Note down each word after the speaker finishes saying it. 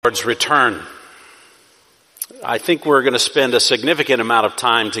Lord's return. I think we're going to spend a significant amount of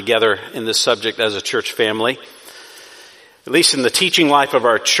time together in this subject as a church family. At least in the teaching life of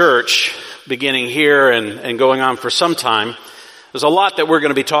our church, beginning here and going on for some time, there's a lot that we're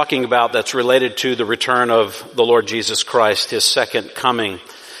going to be talking about that's related to the return of the Lord Jesus Christ, His second coming.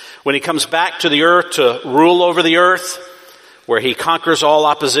 When He comes back to the earth to rule over the earth, where He conquers all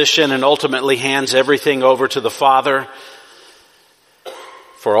opposition and ultimately hands everything over to the Father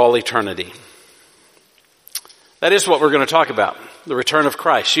for all eternity. That is what we're going to talk about, the return of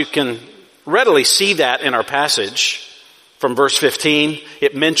Christ. You can readily see that in our passage from verse 15.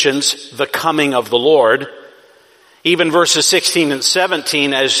 It mentions the coming of the Lord. Even verses 16 and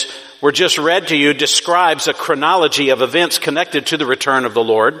 17, as were just read to you, describes a chronology of events connected to the return of the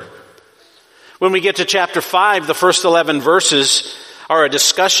Lord. When we get to chapter 5, the first 11 verses are a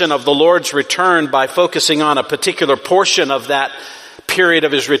discussion of the Lord's return by focusing on a particular portion of that period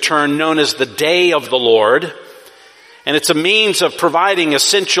of His return known as the day of the Lord. And it's a means of providing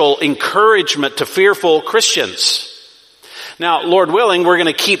essential encouragement to fearful Christians. Now, Lord willing, we're going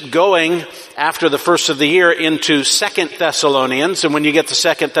to keep going after the first of the year into 2 Thessalonians. And when you get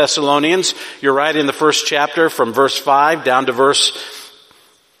to 2 Thessalonians, you're right in the first chapter from verse 5 down to verse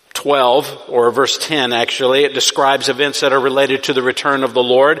 12, or verse 10 actually. It describes events that are related to the return of the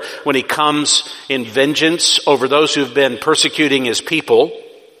Lord when He comes in vengeance over those who've been persecuting His people.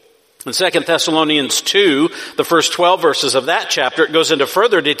 In 2 Thessalonians 2, the first 12 verses of that chapter, it goes into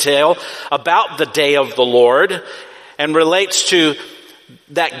further detail about the day of the Lord and relates to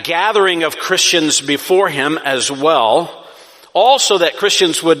that gathering of Christians before Him as well. Also that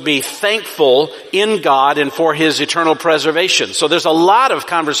Christians would be thankful in God and for His eternal preservation. So there's a lot of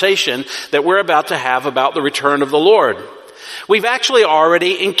conversation that we're about to have about the return of the Lord. We've actually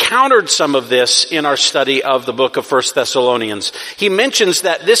already encountered some of this in our study of the book of 1 Thessalonians. He mentions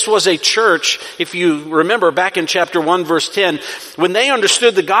that this was a church, if you remember back in chapter 1 verse 10, when they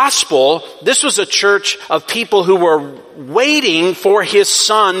understood the gospel, this was a church of people who were waiting for His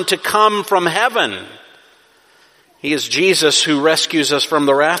Son to come from heaven. He is Jesus who rescues us from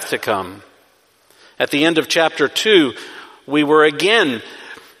the wrath to come. At the end of chapter 2, we were again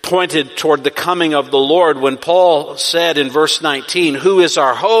pointed toward the coming of the Lord when Paul said in verse 19, "Who is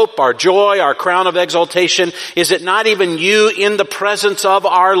our hope, our joy, our crown of exaltation? Is it not even you in the presence of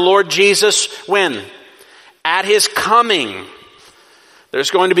our Lord Jesus?" When? At His coming.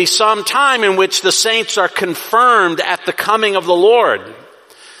 There's going to be some time in which the saints are confirmed at the coming of the Lord.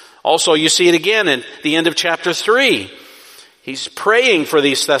 Also, you see it again in the end of chapter 3. He's praying for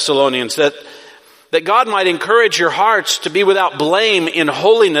these Thessalonians that God might encourage your hearts to be without blame in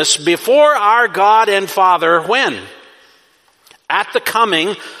holiness before our God and Father. When? At the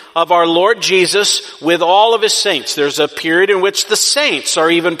coming of our Lord Jesus with all of His saints. There's a period in which the saints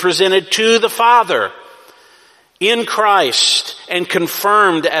are even presented to the Father in Christ and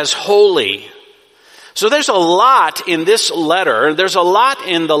confirmed as holy. So there's a lot in this letter. There's a lot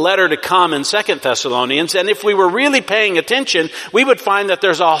in the letter to come in 2 Thessalonians. And if we were really paying attention, we would find that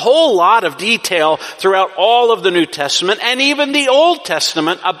there's a whole lot of detail throughout all of the New Testament and even the Old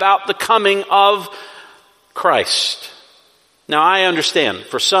Testament about the coming of Christ. Now I understand,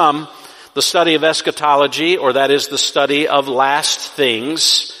 for some, the study of eschatology, or that is the study of last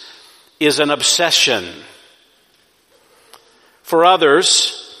things, is an obsession. For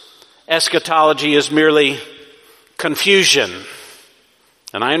others, eschatology is merely confusion.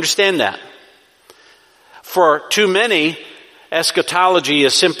 And I understand that. For too many, eschatology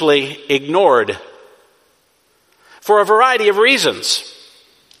is simply ignored. For a variety of reasons.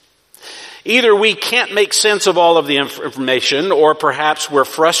 Either we can't make sense of all of the information, or perhaps we're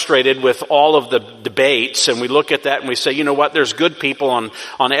frustrated with all of the debates, and we look at that and we say, you know what, there's good people on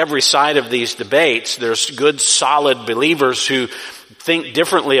every side of these debates. There's good, solid believers who think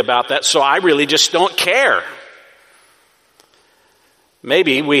differently about that, so I really just don't care.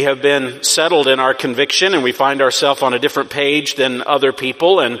 Maybe we have been settled in our conviction and we find ourselves on a different page than other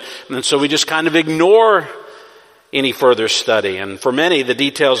people, and so we just kind of ignore any further study. And for many, the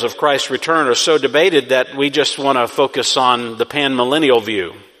details of Christ's return are so debated that we just want to focus on the pan-millennial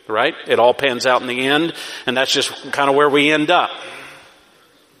view, right? It all pans out in the end, and that's just kind of where we end up.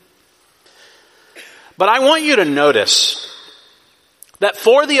 But I want you to notice that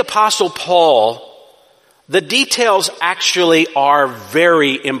for the Apostle Paul, the details actually are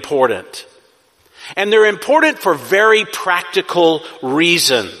very important. And they're important for very practical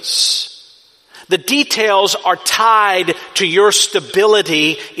reasons. The details are tied to your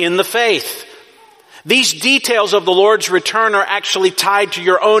stability in the faith. These details of the Lord's return are actually tied to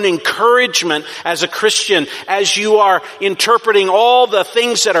your own encouragement as a Christian. As you are interpreting all the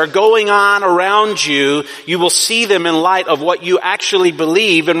things that are going on around you, you will see them in light of what you actually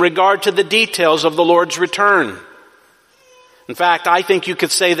believe in regard to the details of the Lord's return. In fact, I think you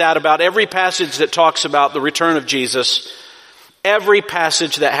could say that about every passage that talks about the return of Jesus. Every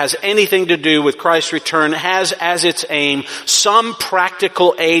passage that has anything to do with Christ's return has as its aim some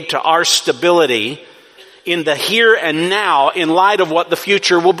practical aid to our stability in the here and now in light of what the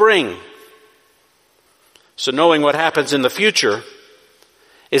future will bring. So knowing what happens in the future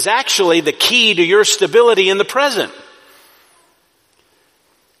is actually the key to your stability in the present.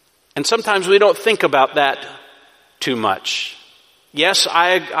 And sometimes we don't think about that too much. Yes,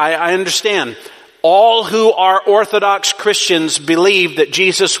 I understand. All who are Orthodox Christians believe that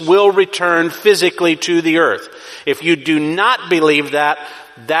Jesus will return physically to the earth. If you do not believe that,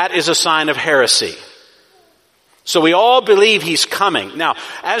 that is a sign of heresy. So we all believe He's coming. Now,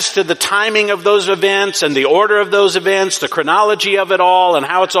 as to the timing of those events and the order of those events, the chronology of it all and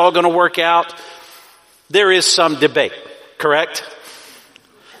how it's all going to work out, there is some debate, correct?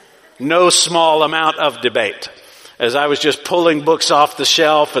 No small amount of debate. As I was just pulling books off the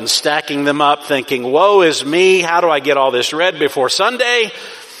shelf and stacking them up thinking, woe is me, how do I get all this read before Sunday?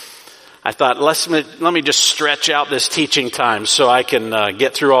 I thought, let me just stretch out this teaching time so I can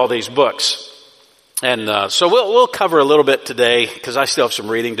get through all these books. And so we'll cover a little bit today because I still have some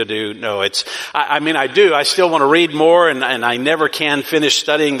reading to do. No, I do. I still want to read more and I never can finish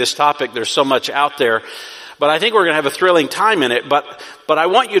studying this topic. There's so much out there. But I think we're going to have a thrilling time in it. But I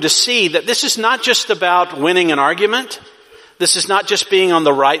want you to see that this is not just about winning an argument. This is not just being on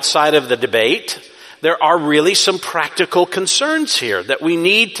the right side of the debate. There are really some practical concerns here that we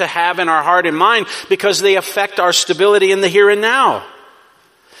need to have in our heart and mind because they affect our stability in the here and now.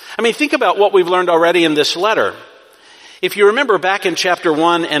 I mean, think about what we've learned already in this letter. If you remember back in chapter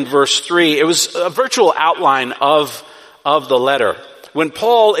 1 and verse 3, it was a virtual outline of the letter. When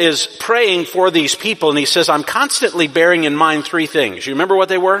Paul is praying for these people and he says, I'm constantly bearing in mind three things. You remember what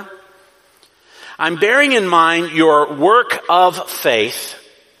they were? I'm bearing in mind your work of faith,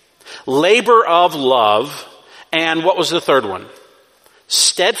 labor of love, and what was the third one?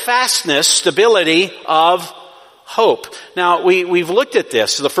 Steadfastness, stability of hope. Now, we've looked at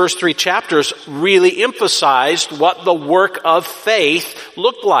this. The first three chapters really emphasized what the work of faith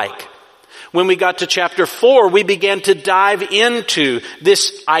looked like. When we got to chapter 4, we began to dive into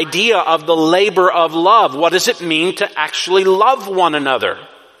this idea of the labor of love. What does it mean to actually love one another?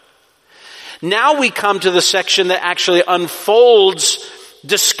 Now we come to the section that actually unfolds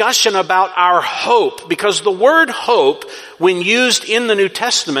discussion about our hope, because the word hope, when used in the New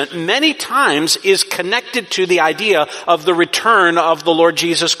Testament, many times is connected to the idea of the return of the Lord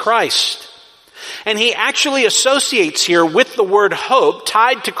Jesus Christ. And he actually associates here with the word hope,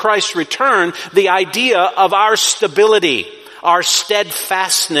 tied to Christ's return, the idea of our stability, our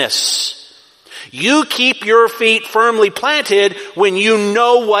steadfastness. You keep your feet firmly planted when you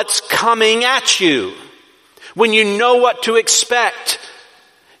know what's coming at you, when you know what to expect.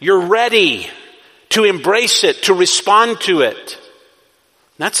 You're ready to embrace it, to respond to it.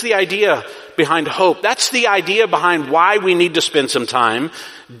 That's the idea behind hope. That's the idea behind why we need to spend some time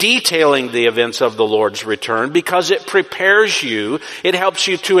detailing the events of the Lord's return, because it prepares you. It helps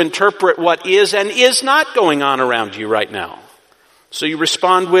you to interpret what is and is not going on around you right now. So you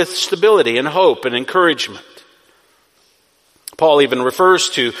respond with stability and hope and encouragement. Paul even refers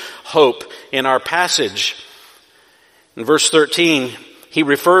to hope in our passage. In verse 13, he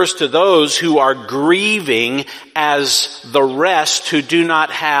refers to those who are grieving as the rest who do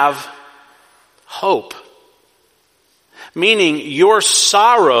not have hope. Meaning your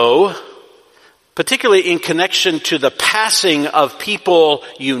sorrow, particularly in connection to the passing of people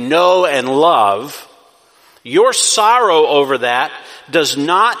you know and love, your sorrow over that does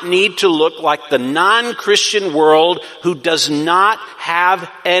not need to look like the non-Christian world who does not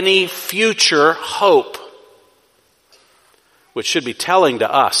have any future hope. Which should be telling to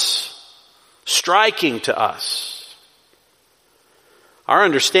us, striking to us. Our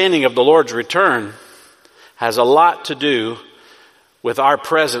understanding of the Lord's return has a lot to do with our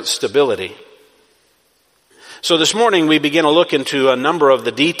present stability. So this morning we begin to look into a number of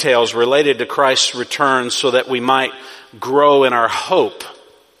the details related to Christ's return so that we might grow in our hope.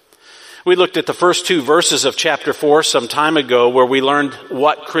 We looked at the first two verses of chapter 4 some time ago, where we learned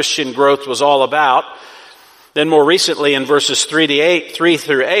what Christian growth was all about. Then more recently in verses 3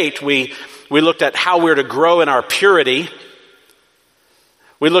 through 8, we looked at how we're to grow in our purity.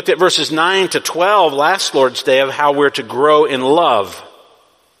 We looked at verses 9 to 12 last Lord's Day of how we're to grow in love.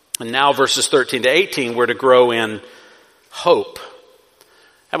 And now verses 13 to 18, we're to grow in hope.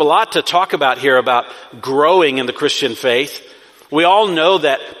 I have a lot to talk about here about growing in the Christian faith. We all know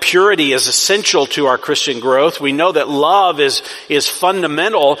that purity is essential to our Christian growth. We know that love is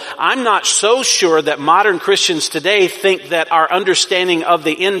fundamental. I'm not so sure that modern Christians today think that our understanding of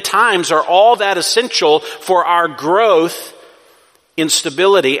the end times are all that essential for our growth in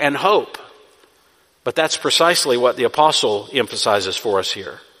stability and hope. But that's precisely what the apostle emphasizes for us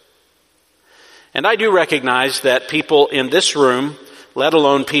here. And I do recognize that people in this room, let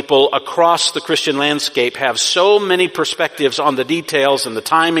alone people across the Christian landscape, have so many perspectives on the details and the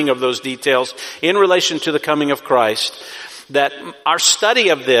timing of those details in relation to the coming of Christ, that our study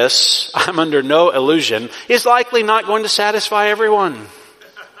of this, I'm under no illusion, is likely not going to satisfy everyone.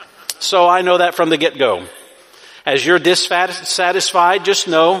 So I know that from the get-go. As you're dissatisfied, just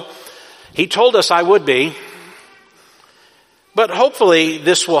know, he told us I would be. But hopefully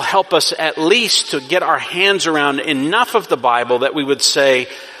this will help us at least to get our hands around enough of the Bible that we would say,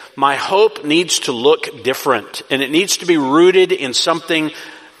 my hope needs to look different, and it needs to be rooted in something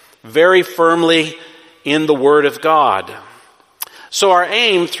very firmly in the Word of God. So our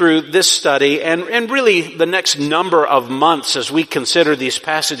aim through this study, and really the next number of months as we consider these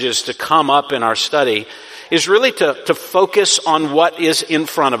passages to come up in our study, is really to focus on what is in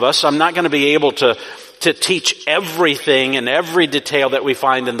front of us. I'm not going to be able to teach everything and every detail that we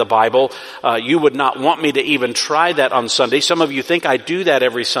find in the Bible. You would not want me to even try that on Sunday. Some of you think I do that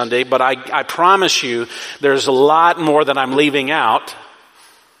every Sunday, but I promise you there's a lot more that I'm leaving out.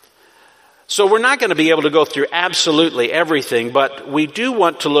 So we're not going to be able to go through absolutely everything, but we do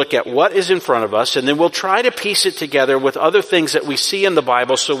want to look at what is in front of us, and then we'll try to piece it together with other things that we see in the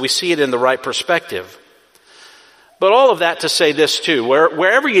Bible so we see it in the right perspective. But all of that to say this too,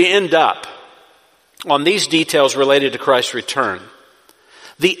 wherever you end up on these details related to Christ's return,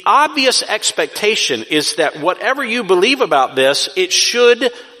 the obvious expectation is that whatever you believe about this, it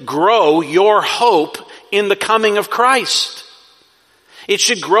should grow your hope in the coming of Christ. It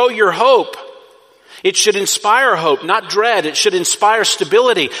should grow your hope. It should inspire hope, not dread. It should inspire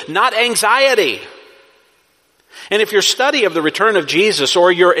stability, not anxiety. And if your study of the return of Jesus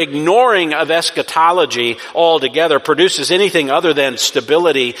or your ignoring of eschatology altogether produces anything other than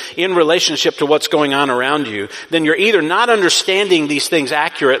stability in relationship to what's going on around you, then you're either not understanding these things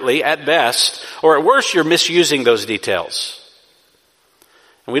accurately at best, or at worst you're misusing those details.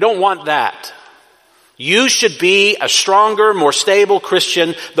 And we don't want that. You should be a stronger, more stable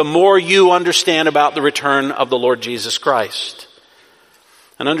Christian the more you understand about the return of the Lord Jesus Christ.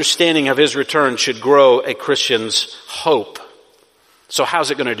 An understanding of his return should grow a Christian's hope. So how's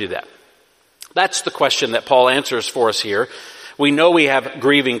it going to do that? That's the question that Paul answers for us here. We know we have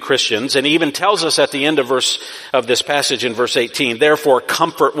grieving Christians, and he even tells us at the end of this passage in verse 18, therefore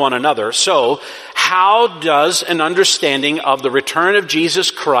comfort one another. So how does an understanding of the return of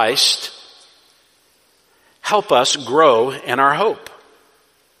Jesus Christ help us grow in our hope?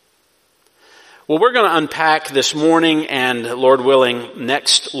 Well, we're going to unpack this morning and, Lord willing,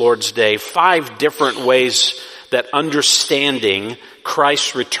 next Lord's Day, 5 different ways that understanding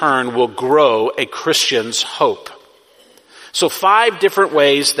Christ's return will grow a Christian's hope. So 5 different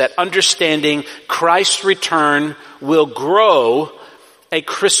ways that understanding Christ's return will grow a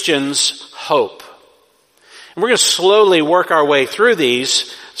Christian's hope. And we're going to slowly work our way through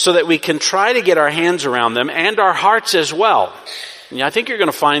these so that we can try to get our hands around them and our hearts as well. And I think you're going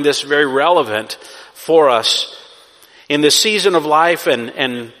to find this very relevant for us in this season of life and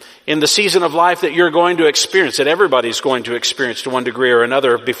in the season of life that you're going to experience, that everybody's going to experience to one degree or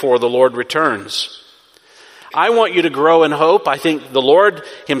another before the Lord returns. I want you to grow in hope. I think the Lord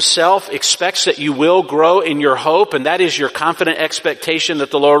himself expects that you will grow in your hope, and that is your confident expectation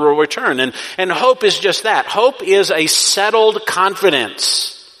that the Lord will return. And hope is just that. Hope is a settled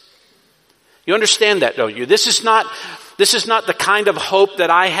confidence. You understand that, don't you? This is not the kind of hope that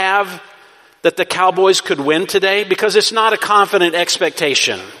I have that the Cowboys could win today, because it's not a confident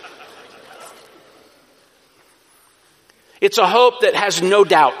expectation. It's a hope that has no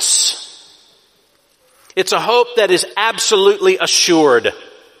doubts. It's a hope that is absolutely assured.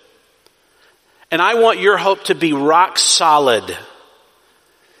 And I want your hope to be rock solid,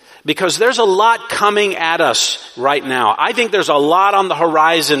 because there's a lot coming at us right now. I think there's a lot on the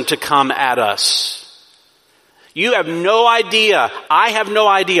horizon to come at us. You have no idea, I have no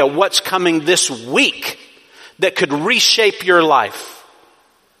idea what's coming this week that could reshape your life,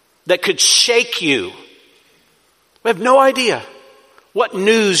 that could shake you. We have no idea what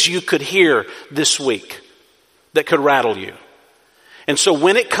news you could hear this week that could rattle you. And so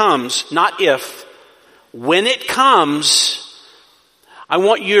when it comes, not if, when it comes, I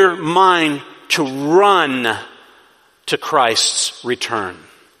want your mind to run to Christ's return.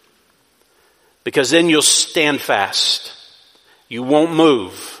 Because then you'll stand fast. You won't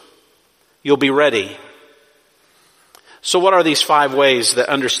move. You'll be ready. So what are these 5 ways that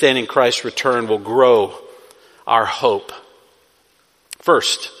understanding Christ's return will grow our hope?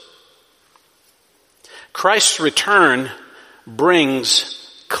 First, Christ's return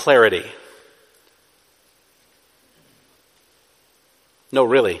brings clarity. No,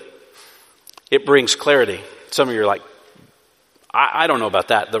 really. It brings clarity. Some of you are like, I don't know about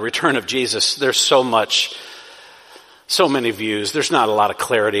that. The return of Jesus, there's so many views. There's not a lot of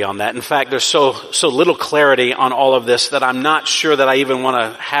clarity on that. In fact, there's so little clarity on all of this that I'm not sure that I even want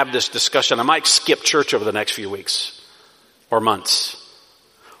to have this discussion. I might skip church over the next few weeks or months,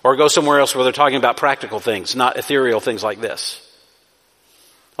 or go somewhere else where they're talking about practical things, not ethereal things like this.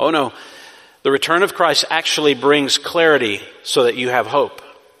 Oh no, the return of Christ actually brings clarity so that you have hope.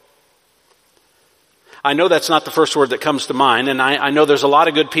 I know that's not the first word that comes to mind, and I know there's a lot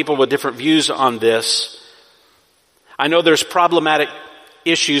of good people with different views on this. I know there's problematic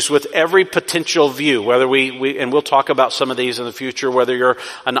issues with every potential view, whether we and we'll talk about some of these in the future, whether you're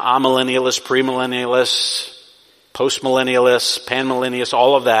an amillennialist, premillennialist, postmillennialist, panmillennialist,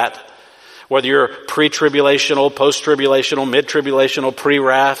 all of that, whether you're pre-tribulational, post-tribulational, mid-tribulational,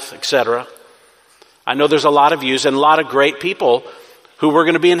 pre-wrath, etc. I know there's a lot of views and a lot of great people who we're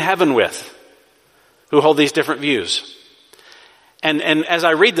going to be in heaven with, who hold these different views. And as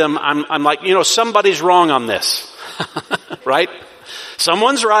I read them, I'm like, somebody's wrong on this. Right?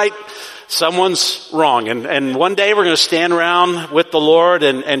 Someone's right, someone's wrong. And one day we're going to stand around with the Lord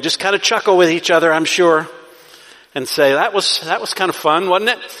and just kind of chuckle with each other, I'm sure, and say, that was kind of fun,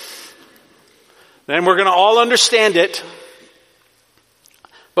 wasn't it? Then we're going to all understand it.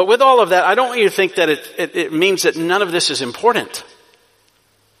 But with all of that, I don't want you to think that it means that none of this is important.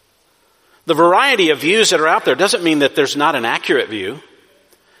 The variety of views that are out there doesn't mean that there's not an accurate view.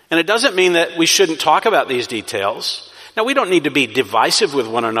 And it doesn't mean that we shouldn't talk about these details. Now, we don't need to be divisive with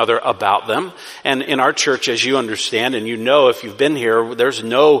one another about them. And in our church, as you understand, and you know if you've been here, there's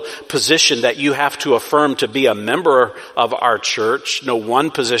no position that you have to affirm to be a member of our church. No one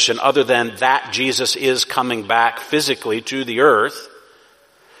position other than that Jesus is coming back physically to the earth.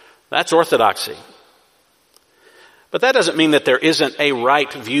 That's orthodoxy. But that doesn't mean that there isn't a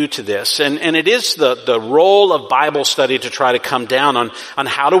right view to this. And it is the role of Bible study to try to come down on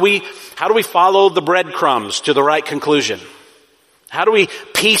how do we follow the breadcrumbs to the right conclusion? How do we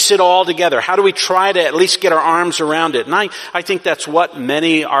piece it all together? How do we try to at least get our arms around it? And I think that's what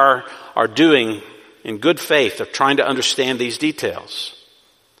many are doing in good faith, of trying to understand these details.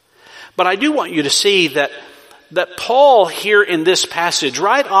 But I do want you to see that Paul here in this passage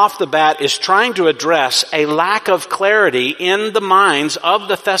right off the bat is trying to address a lack of clarity in the minds of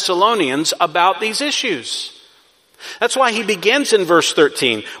the Thessalonians about these issues. That's why he begins in verse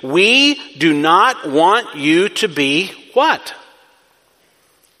 13. We do not want you to be what?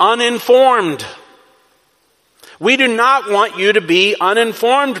 Uninformed. We do not want you to be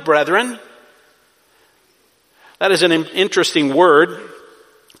uninformed, brethren. That is an interesting word.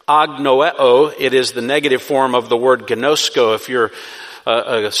 Agnoeo, it is the negative form of the word gnosko. If you're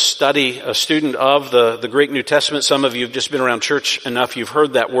a student of the Greek New Testament, some of you have just been around church enough, you've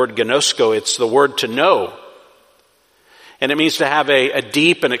heard that word gnosko. It's the word to know. And it means to have a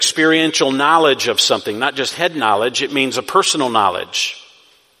deep and experiential knowledge of something, not just head knowledge. It means a personal knowledge.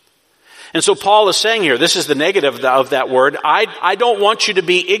 And so Paul is saying here, this is the negative of that word. I don't want you to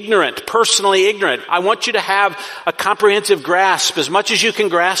be ignorant, personally ignorant. I want you to have a comprehensive grasp as much as you can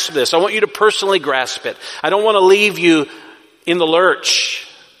grasp this. I want you to personally grasp it. I don't want to leave you in the lurch.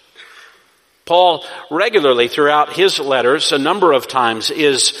 Paul regularly throughout his letters, a number of times,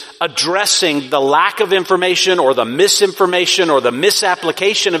 is addressing the lack of information or the misinformation or the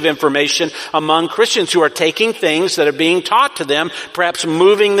misapplication of information among Christians who are taking things that are being taught to them, perhaps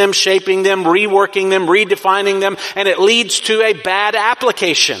moving them, shaping them, reworking them, redefining them, and it leads to a bad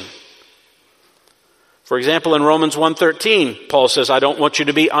application. For example, in Romans 1:13, Paul says, I don't want you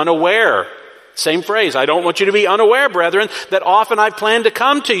to be unaware. Same phrase. I don't want you to be unaware, brethren, that often I plan to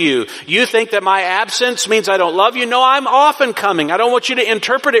come to you. You think that my absence means I don't love you? No, I'm often coming. I don't want you to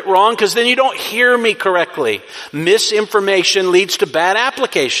interpret it wrong because then you don't hear me correctly. Misinformation leads to bad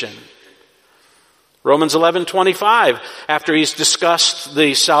application. Romans 11:25, after he's discussed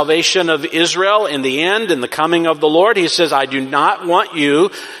the salvation of Israel in the end and the coming of the Lord, he says, I do not want you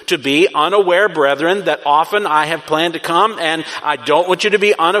to be unaware, brethren, that often I have planned to come, and I don't want you to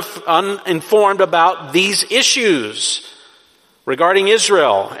be uninformed about these issues regarding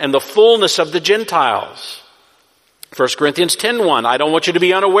Israel and the fullness of the Gentiles. 1 Corinthians 10:1, I don't want you to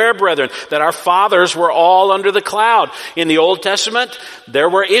be unaware, brethren, that our fathers were all under the cloud. In the Old Testament, there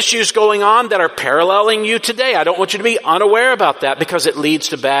were issues going on that are paralleling you today. I don't want you to be unaware about that because it leads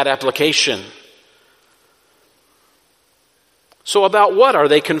to bad application. So about what are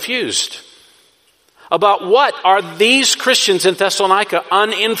they confused? About what are these Christians in Thessalonica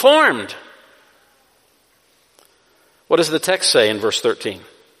uninformed? What does the text say in verse 13?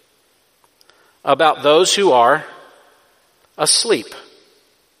 About those who are asleep.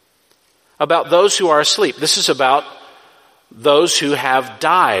 About those who are asleep. This is about those who have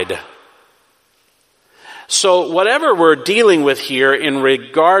died. So whatever we're dealing with here in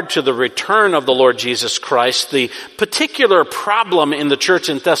regard to the return of the Lord Jesus Christ, the particular problem in the church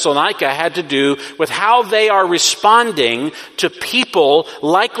in Thessalonica had to do with how they are responding to people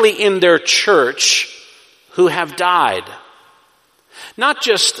likely in their church who have died. Not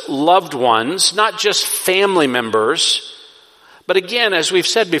just loved ones, not just family members, but again, as we've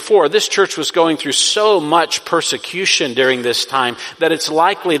said before, this church was going through so much persecution during this time that it's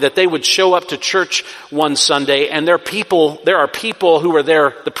likely that they would show up to church one Sunday and there are people who were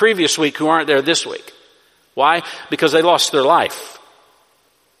there the previous week who aren't there this week. Why? Because they lost their life.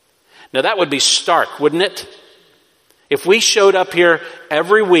 Now that would be stark, wouldn't it? If we showed up here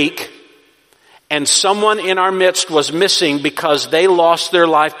every week and someone in our midst was missing because they lost their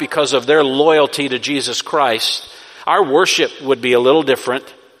life because of their loyalty to Jesus Christ, our worship would be a little different.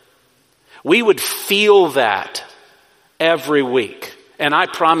 We would feel that every week. And I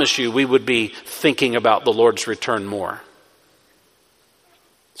promise you, we would be thinking about the Lord's return more.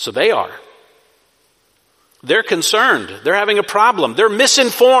 So they are. They're concerned. They're having a problem. They're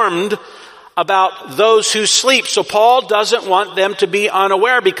misinformed about those who sleep. So Paul doesn't want them to be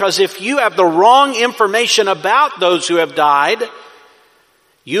unaware, because if you have the wrong information about those who have died,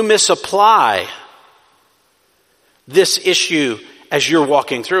 you misapply this issue as you're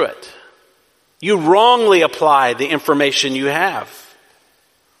walking through it. You wrongly apply the information you have.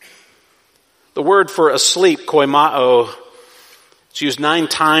 The word for asleep, koimao, it's used 9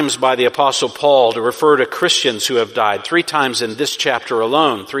 times by the Apostle Paul to refer to Christians who have died. 3 times in this chapter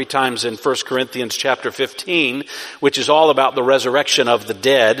alone. 3 times in 1 Corinthians chapter 15, which is all about the resurrection of the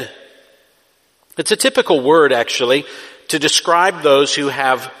dead. It's a typical word, actually, to describe those who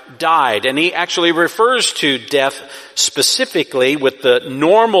have died. And he actually refers to death specifically with the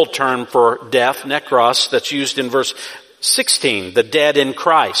normal term for death, nekros, that's used in verse 16, the dead in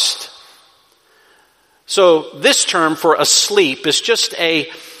Christ. So this term for asleep is just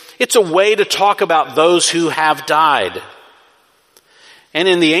it's a way to talk about those who have died. And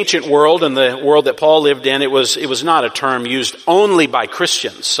in the ancient world, in the world that Paul lived in, it was not a term used only by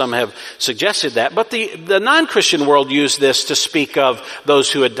Christians. Some have suggested that, but the non-Christian world used this to speak of those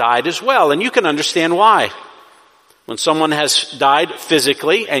who had died as well. And you can understand why. When someone has died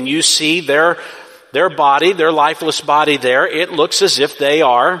physically and you see their body, their lifeless body there, it looks as if they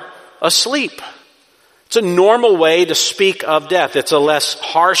are asleep. It's a normal way to speak of death. It's a less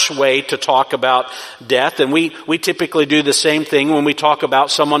harsh way to talk about death. And we typically do the same thing when we talk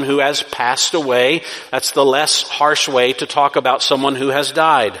about someone who has passed away. That's the less harsh way to talk about someone who has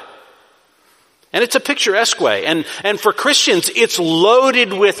died. And it's a picturesque way. And for Christians, it's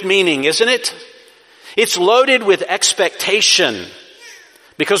loaded with meaning, isn't it? It's loaded with expectation.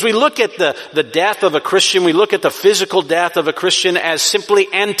 Because we look at the death of a Christian, we look at the physical death of a Christian as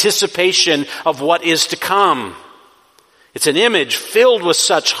simply anticipation of what is to come. It's an image filled with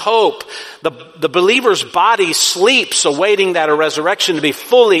such hope. The believer's body sleeps, awaiting that resurrection to be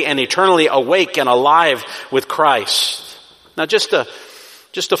fully and eternally awake and alive with Christ. Now just a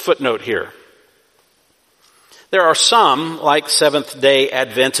footnote here. There are some, like Seventh-day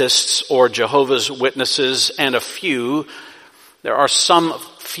Adventists or Jehovah's Witnesses, and there are some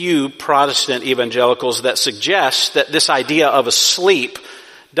few Protestant evangelicals that suggest that this idea of asleep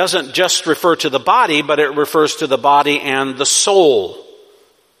doesn't just refer to the body, but it refers to the body and the soul.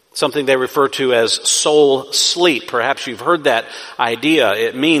 Something they refer to as soul sleep. Perhaps you've heard that idea.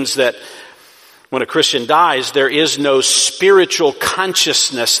 It means that when a Christian dies, there is no spiritual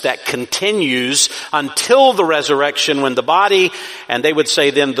consciousness that continues until the resurrection, when the body, and they would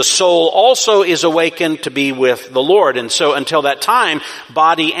say then the soul also is awakened to be with the Lord. And so until that time,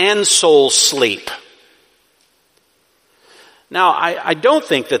 body and soul sleep. Now, I don't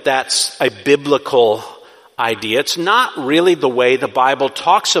think that that's a biblical idea. It's not really the way the Bible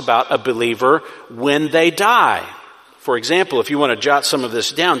talks about a believer when they die. For example, if you want to jot some of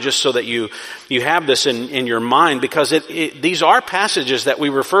this down just so that you have this in your mind, because these are passages that we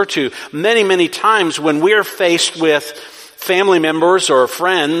refer to many, many times when we're faced with family members or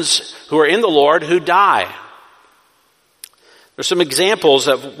friends who are in the Lord who die. There's some examples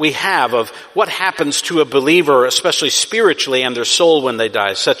that we have of what happens to a believer, especially spiritually, and their soul when they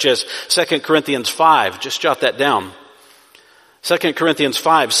die, such as 2 Corinthians 5. Just jot that down. 2 Corinthians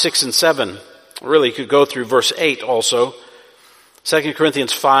 5, 6 and 7. Really, you could go through verse 8 also. 2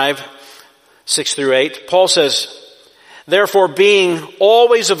 Corinthians 5, 6 through 8. Paul says, therefore, being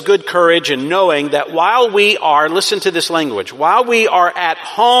always of good courage and knowing that while we are, listen to this language, while we are at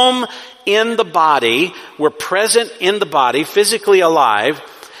home in the body, we're present in the body, physically alive,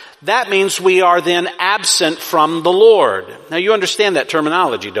 that means we are then absent from the Lord. Now you understand that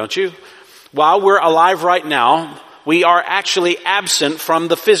terminology, don't you? While we're alive right now, we are actually absent from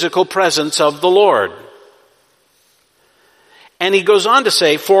the physical presence of the Lord. And he goes on to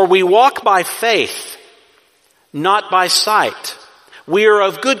say, for we walk by faith, not by sight. We are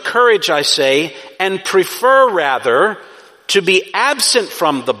of good courage, I say, and prefer rather to be absent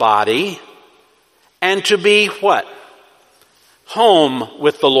from the body and to be what? Home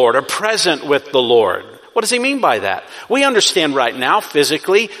with the Lord, or present with the Lord. What does he mean by that? We understand right now,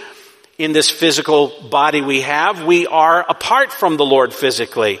 physically, in this physical body we have, we are apart from the Lord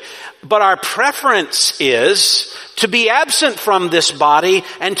physically. But our preference is to be absent from this body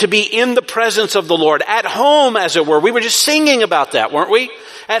and to be in the presence of the Lord, at home as it were. We were just singing about that, weren't we?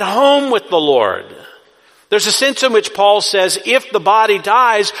 At home with the Lord. There's a sense in which Paul says, if the body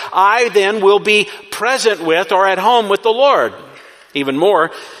dies, I then will be present with or at home with the Lord. Even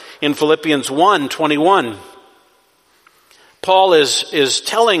more, in Philippians 1:21, Paul is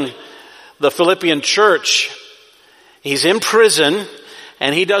telling the Philippian church, he's in prison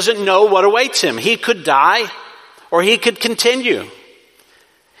and he doesn't know what awaits him. He could die or he could continue.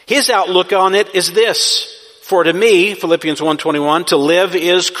 His outlook on it is this: for to me, Philippians 1:21, to live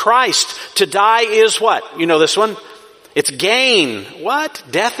is Christ. To die is what? You know this one? It's gain. What?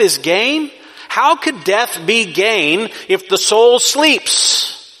 Death is gain? How could death be gain if the soul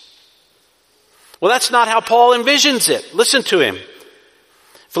sleeps? Well, that's not how Paul envisions it. Listen to him.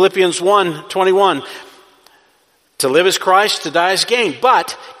 Philippians 1:21, to live is Christ, to die is gain.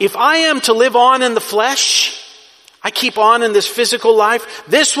 But if I am to live on in the flesh, I keep on in this physical life,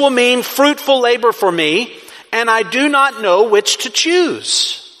 this will mean fruitful labor for me, and I do not know which to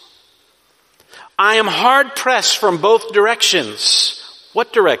choose. I am hard pressed from both directions.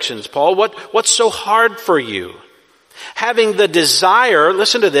 What directions, Paul? What's so hard for you? Having the desire,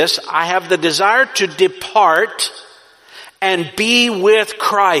 listen to this, I have the desire to depart and be with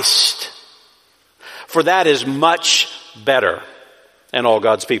Christ, for that is much better. And all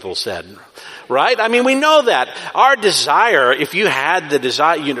God's people said, right? I mean, we know that. Our desire, if you had the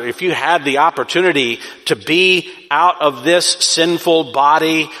desire, if you had the opportunity to be out of this sinful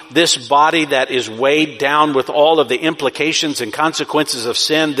body, this body that is weighed down with all of the implications and consequences of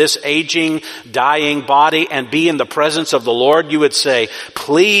sin, this aging, dying body, and be in the presence of the Lord, you would say,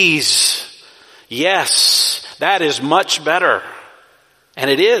 please, yes, that is much better. And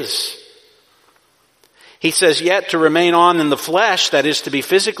it is. He says, yet to remain on in the flesh, that is to be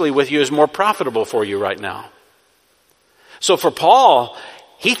physically with you, is more profitable for you right now. So for Paul,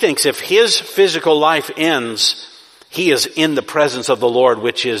 he thinks if his physical life ends, he is in the presence of the Lord,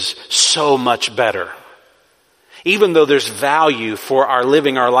 which is so much better. Even though there's value for our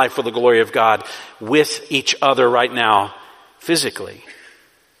living our life for the glory of God with each other right now, physically.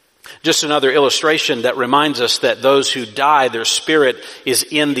 Just another illustration that reminds us that those who die, their spirit is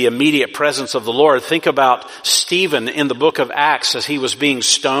in the immediate presence of the Lord. Think about Stephen in the book of Acts as he was being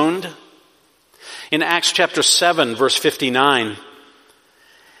stoned. In Acts chapter 7, verse 59,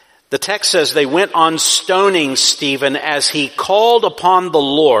 the text says they went on stoning Stephen as he called upon the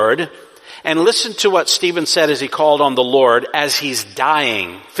Lord. And listen to what Stephen said as he called on the Lord as he's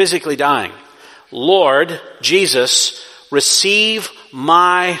dying, physically dying. Lord, Jesus, receive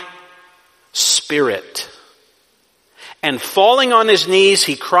my spirit. And falling on his knees,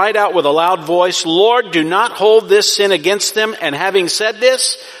 he cried out with a loud voice, Lord, do not hold this sin against them. And having said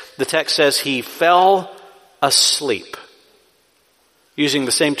this, the text says he fell asleep. Using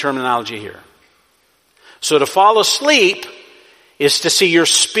the same terminology here. So to fall asleep is to see your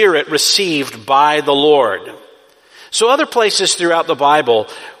spirit received by the Lord. So other places throughout the Bible,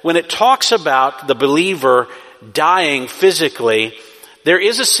 when it talks about the believer dying physically, there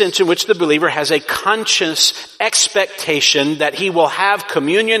is a sense in which the believer has a conscious expectation that he will have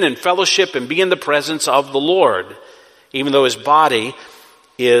communion and fellowship and be in the presence of the Lord, even though his body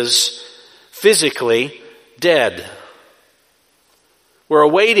is physically dead. We're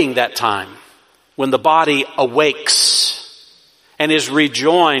awaiting that time when the body awakes and is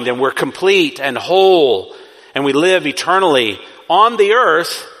rejoined and we're complete and whole and we live eternally on the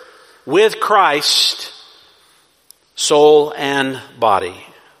earth with Christ soul and body.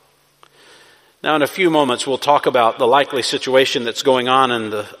 Now in a few moments we'll talk about the likely situation that's going on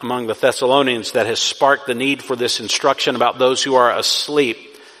among the Thessalonians that has sparked the need for this instruction about those who are asleep.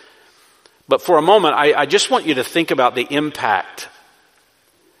 But for a moment, I just want you to think about the impact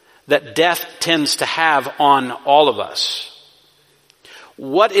that death tends to have on all of us.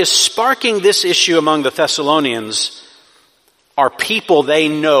 What is sparking this issue among the Thessalonians are people they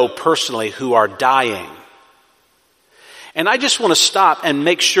know personally who are dying. And I just want to stop and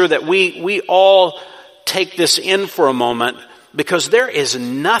make sure that we all take this in for a moment, because there is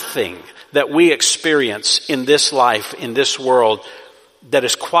nothing that we experience in this life, in this world, that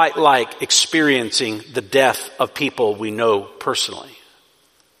is quite like experiencing the death of people we know personally.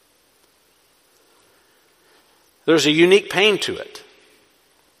 There's a unique pain to it.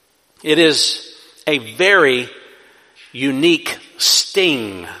 It is a very unique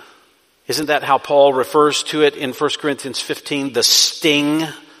sting. Isn't that how Paul refers to it in 1 Corinthians 15? The sting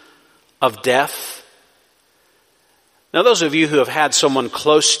of death. Now those of you who have had someone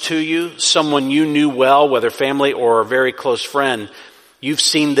close to you, someone you knew well, whether family or a very close friend, you've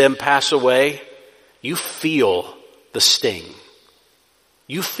seen them pass away, you feel the sting.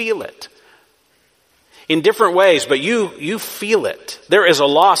 You feel it. In different ways, but you feel it. There is a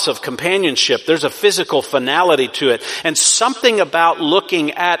loss of companionship. There's a physical finality to it. And something about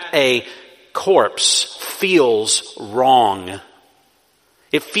looking at a corpse feels wrong.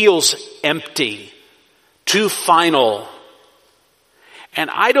 It feels empty, too final. And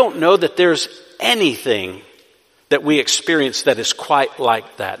I don't know that there's anything that we experience that is quite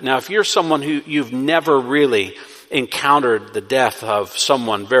like that. Now, if you're someone who you've never really encountered the death of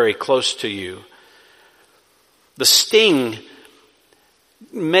someone very close to you, the sting,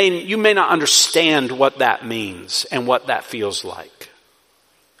 you may not understand what that means and what that feels like.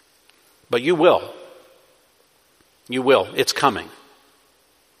 But you will. You will. It's coming.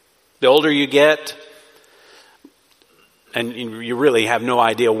 The older you get, and you really have no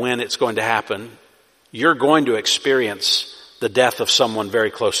idea when it's going to happen, you're going to experience the death of someone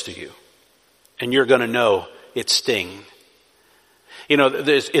very close to you. And you're going to know its sting. You know,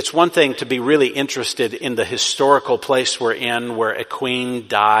 it's one thing to be really interested in the historical place we're in, where a queen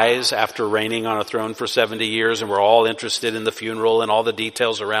dies after reigning on a throne for 70 years, and we're all interested in the funeral and all the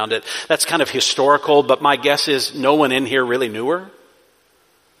details around it. That's kind of historical, but my guess is no one in here really knew her.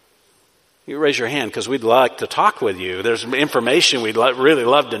 You raise your hand because we'd like to talk with you. There's information we'd really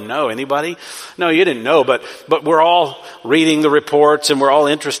love to know. Anybody? No, you didn't know, but we're all reading the reports and we're all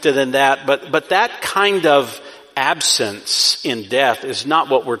interested in that. But that kind of absence in death is not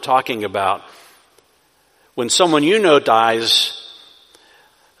what we're talking about. When someone you know dies,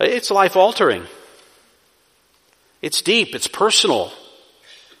 it's life altering. It's deep. It's personal.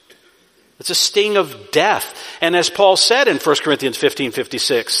 It's a sting of death. And as Paul said in 1 Corinthians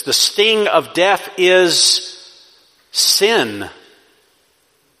 15:56, the sting of death is sin.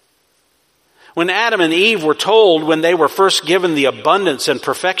 When Adam and Eve were told, when they were first given the abundance and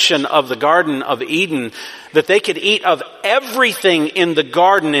perfection of the Garden of Eden, that they could eat of everything in the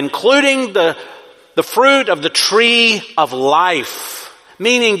garden, including the fruit of the tree of life,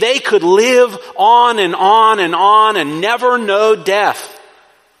 meaning they could live on and on and on and never know death.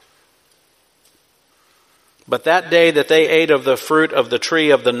 But that day that they ate of the fruit of the tree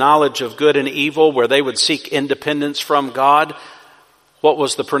of the knowledge of good and evil, where they would seek independence from God, what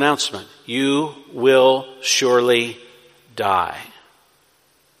was the pronouncement? You will surely die.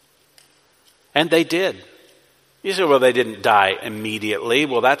 And they did. You say, well, they didn't die immediately.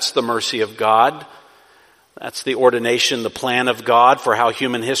 Well, that's the mercy of God. That's the ordination, the plan of God for how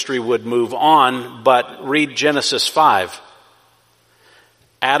human history would move on. But read Genesis 5.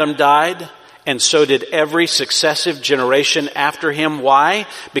 Adam died, and so did every successive generation after him. Why?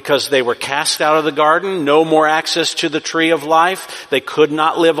 Because they were cast out of the garden, no more access to the tree of life. They could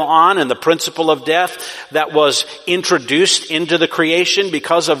not live on, and the principle of death that was introduced into the creation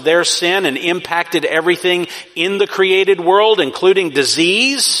because of their sin and impacted everything in the created world, including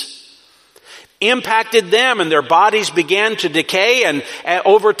disease, impacted them, and their bodies began to decay, and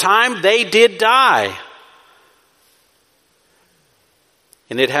over time they did die.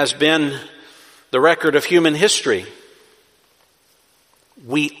 And it has been the record of human history.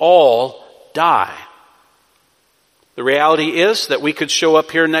 We all die. The reality is that we could show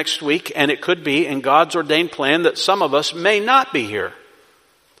up here next week, and it could be in God's ordained plan that some of us may not be here.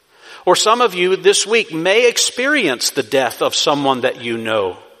 Or some of you this week may experience the death of someone that you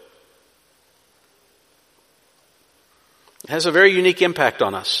know. It has a very unique impact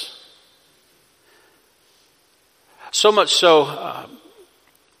on us. So much so,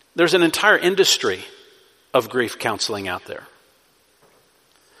 there's an entire industry of grief counseling out there.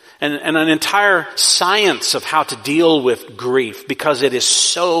 And an entire science of how to deal with grief because it is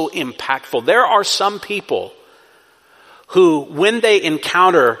so impactful. There are some people who, when they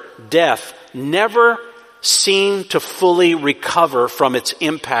encounter death, never seem to fully recover from its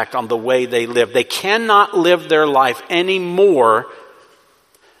impact on the way they live. They cannot live their life anymore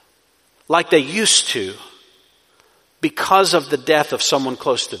like they used to because of the death of someone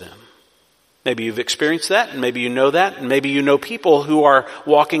close to them. Maybe you've experienced that, and maybe you know that, and maybe you know people who are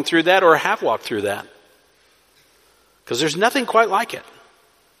walking through that or have walked through that. Because there's nothing quite like it.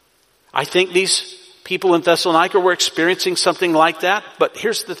 I think these people in Thessalonica were experiencing something like that, but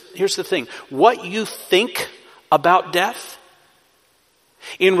here's the thing. What you think about death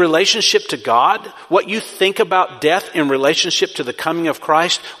in relationship to God, what you think about death in relationship to the coming of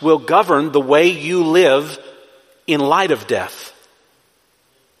Christ will govern the way you live in light of death.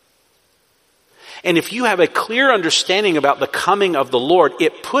 And if you have a clear understanding about the coming of the Lord,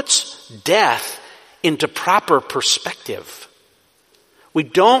 it puts death into proper perspective. We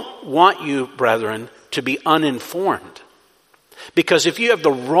don't want you, brethren, to be uninformed. Because if you have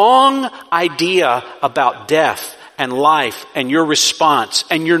the wrong idea about death and life and your response,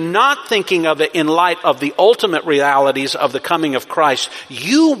 and you're not thinking of it in light of the ultimate realities of the coming of Christ,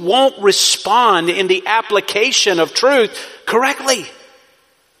 you won't respond in the application of truth correctly.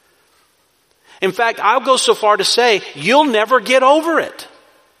 In fact, I'll go so far to say, you'll never get over it.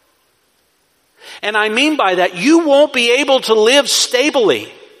 And I mean by that, you won't be able to live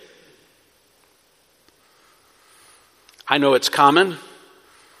stably. I know it's common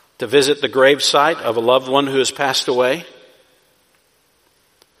to visit the gravesite of a loved one who has passed away.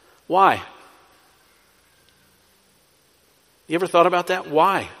 Why? You ever thought about that?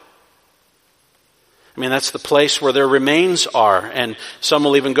 Why? I mean, that's the place where their remains are. And some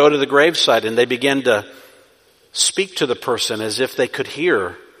will even go to the gravesite and they begin to speak to the person as if they could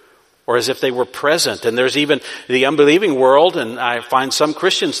hear or as if they were present. And there's even the unbelieving world, and I find some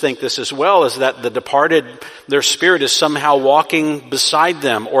Christians think this as well, is that the departed, their spirit is somehow walking beside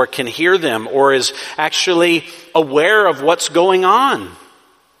them or can hear them or is actually aware of what's going on,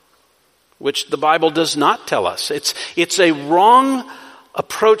 which the Bible does not tell us. It's a wrong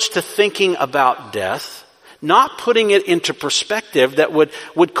approach to thinking about death, not putting it into perspective that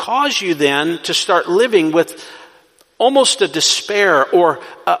would cause you then to start living with almost a despair or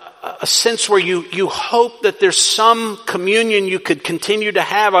a sense where you hope that there's some communion you could continue to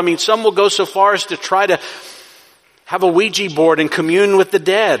have. I mean, some will go so far as to try to have a Ouija board and commune with the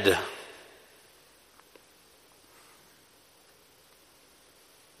dead.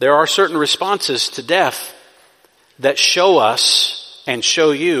 There are certain responses to death that show us and show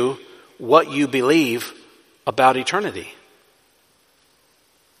you what you believe about eternity.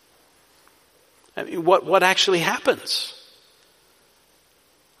 I mean, what actually happens?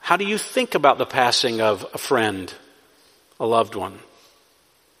 How do you think about the passing of a friend, a loved one?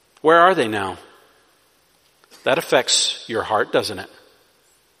 Where are they now? That affects your heart, doesn't it?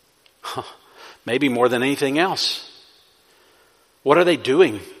 Maybe more than anything else. What are they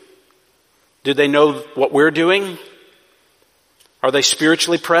doing? Do they know what we're doing? Are they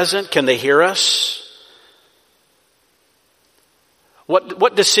spiritually present? Can they hear us?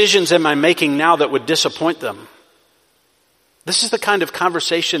 What decisions am I making now that would disappoint them? This is the kind of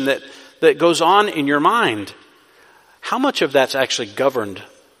conversation that goes on in your mind. How much of that's actually governed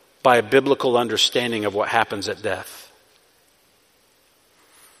by a biblical understanding of what happens at death?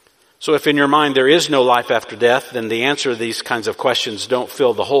 So if in your mind there is no life after death, then the answer to these kinds of questions don't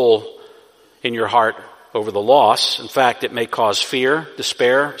fill the hole in your heart over the loss. In fact, it may cause fear,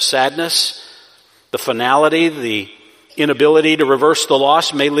 despair, sadness. The finality, the inability to reverse the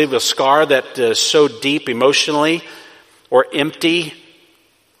loss may leave a scar that is so deep emotionally or empty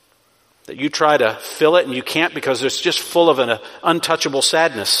that you try to fill it and you can't because it's just full of an untouchable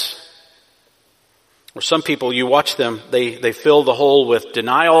sadness. Or some people, you watch them, they fill the hole with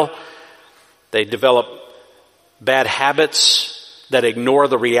denial. They develop bad habits that ignore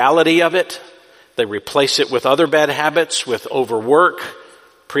the reality of it. They replace it with other bad habits, with overwork,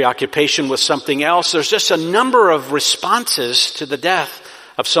 preoccupation with something else. There's just a number of responses to the death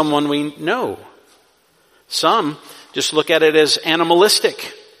of someone we know. Some just look at it as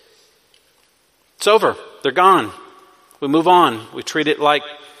animalistic. It's over. They're gone. We move on. We treat it like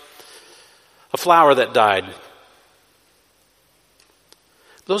a flower that died.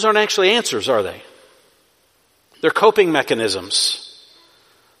 Those aren't actually answers, are they? They're coping mechanisms.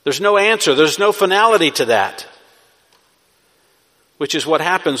 There's no answer. There's no finality to that. Which is what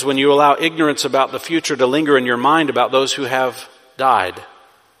happens when you allow ignorance about the future to linger in your mind about those who have died.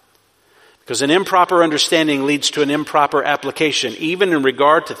 Because an improper understanding leads to an improper application, even in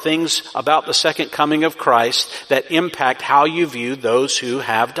regard to things about the second coming of Christ that impact how you view those who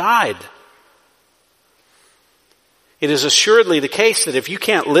have died. It is assuredly the case that if you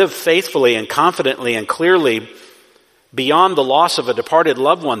can't live faithfully and confidently and clearly beyond the loss of a departed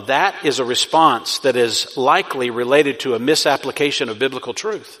loved one, that is a response that is likely related to a misapplication of biblical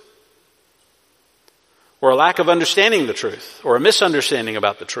truth, or a lack of understanding the truth, or a misunderstanding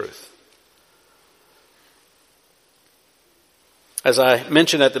about the truth. As I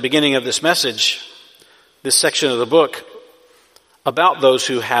mentioned at the beginning of this message, this section of the book about those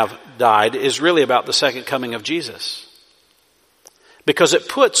who have died is really about the second coming of Jesus. Because it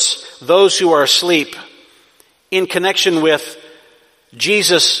puts those who are asleep in connection with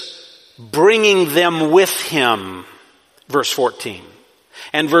Jesus bringing them with him, verse 14.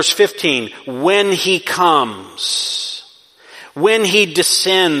 And verse 15, when he comes, when he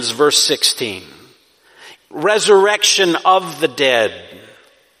descends, verse 16. Resurrection of the dead.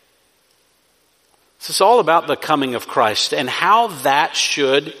 This is all about the coming of Christ and how that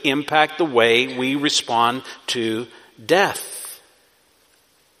should impact the way we respond to death.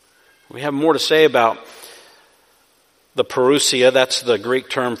 We have more to say about the parousia, that's the Greek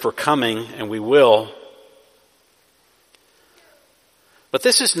term for coming, and we will. But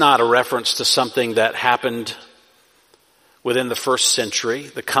this is not a reference to something that happened within the first century.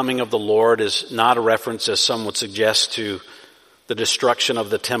 The coming of the Lord is not a reference, as some would suggest, to the destruction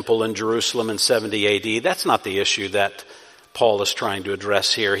of the temple in Jerusalem in 70 AD. That's not the issue that Paul is trying to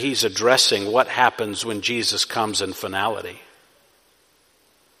address here. He's addressing what happens when Jesus comes in finality.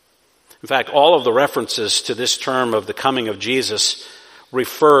 In fact, all of the references to this term of the coming of Jesus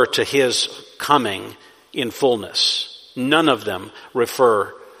refer to his coming in fullness. None of them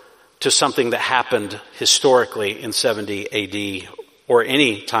refer to something that happened historically in 70 AD or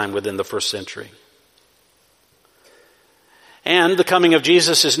any time within the first century. And the coming of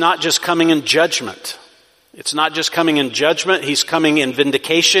Jesus is not just coming in judgment. It's not just coming in judgment. He's coming in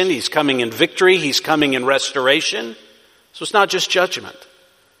vindication. He's coming in victory. He's coming in restoration. So it's not just judgment.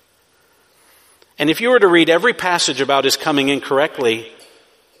 And if you were to read every passage about his coming incorrectly,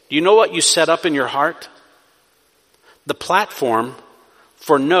 do you know what you set up in your heart? The platform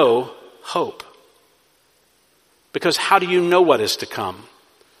for no hope. Because how do you know what is to come?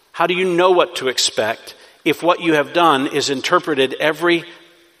 How do you know what to expect if what you have done is interpreted every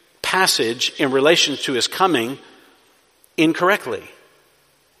passage in relation to his coming incorrectly?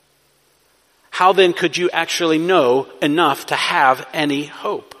 How then could you actually know enough to have any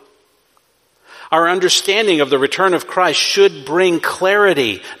hope? Our understanding of the return of Christ should bring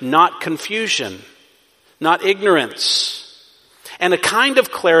clarity, not confusion, not ignorance, and a kind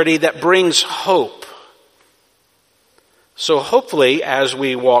of clarity that brings hope. So hopefully, as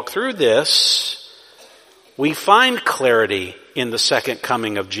we walk through this, we find clarity in the second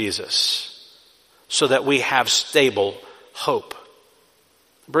coming of Jesus, so that we have stable hope.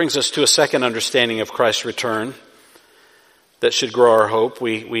 It brings us to a second understanding of Christ's return that should grow our hope.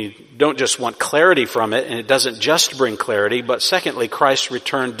 We don't just want clarity from it, and it doesn't just bring clarity, but secondly, Christ's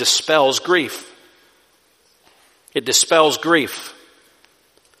return dispels grief. It dispels grief.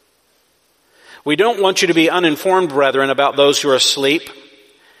 We don't want you to be uninformed, brethren, about those who are asleep.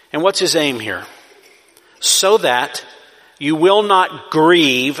 And what's his aim here? So that you will not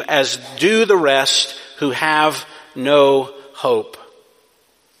grieve as do the rest who have no hope.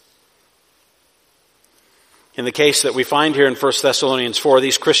 In the case that we find here in 1 Thessalonians 4,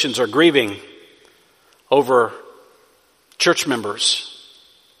 these Christians are grieving over church members,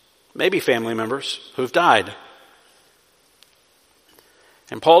 maybe family members, who've died.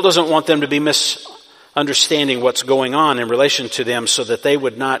 And Paul doesn't want them to be misunderstanding what's going on in relation to them so that they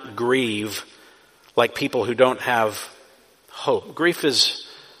would not grieve like people who don't have hope. Grief is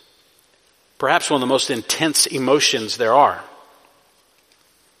perhaps one of the most intense emotions there are.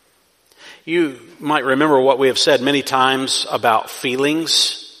 You might remember what we have said many times about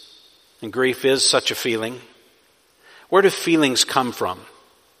feelings, and grief is such a feeling. Where do feelings come from?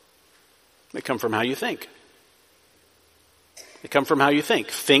 They come from how you think. They come from how you think.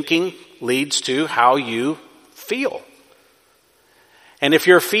 Thinking leads to how you feel. And if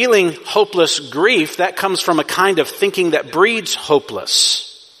you're feeling hopeless grief, that comes from a kind of thinking that breeds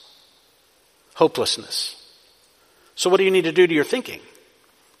hopelessness. So what do you need to do to your thinking?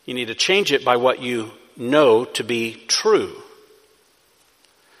 You need to change it by what you know to be true.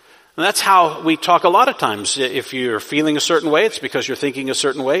 And that's how we talk a lot of times. If you're feeling a certain way, it's because you're thinking a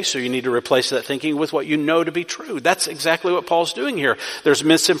certain way, so you need to replace that thinking with what you know to be true. That's exactly what Paul's doing here. There's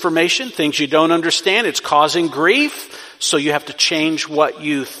misinformation, things you don't understand. It's causing grief, so you have to change what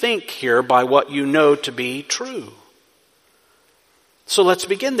you think here by what you know to be true. So let's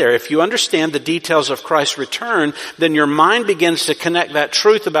begin there. If you understand the details of Christ's return, then your mind begins to connect that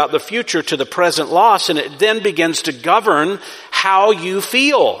truth about the future to the present loss, and it then begins to govern how you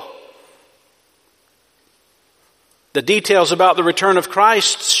feel. The details about the return of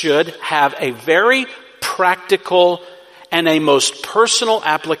Christ should have a very practical and a most personal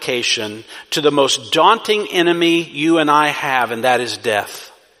application to the most daunting enemy you and I have, and that is death.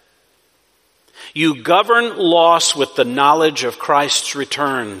 You govern loss with the knowledge of Christ's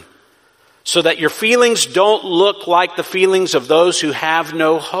return, so that your feelings don't look like the feelings of those who have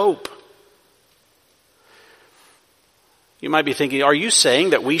no hope. You might be thinking, are you saying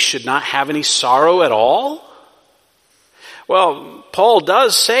that we should not have any sorrow at all? Well, Paul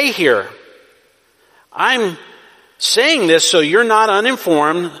does say here, I'm saying this so you're not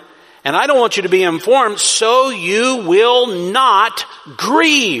uninformed, and I don't want you to be informed so you will not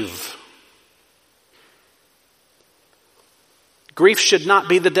grieve. Grief should not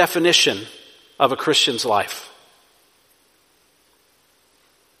be the definition of a Christian's life.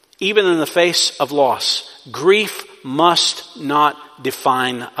 Even in the face of loss, grief must not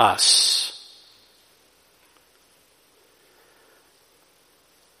define us.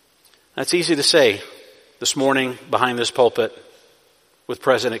 That's easy to say this morning behind this pulpit with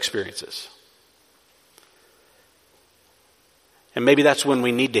present experiences. And maybe that's when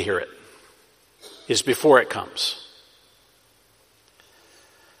we need to hear it, is before it comes.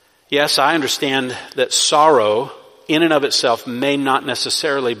 Yes, I understand that sorrow in and of itself may not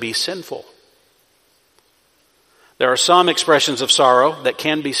necessarily be sinful. There are some expressions of sorrow that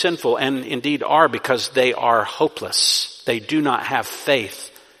can be sinful, and indeed are, because they are hopeless. They do not have faith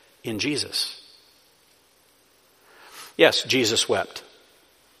in Jesus. Yes, Jesus wept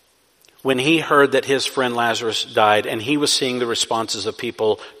when he heard that his friend Lazarus died, and he was seeing the responses of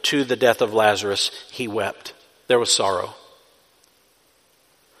people to the death of Lazarus. He wept. There was sorrow.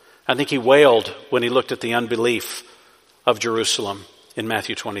 I think he wailed when he looked at the unbelief of Jerusalem in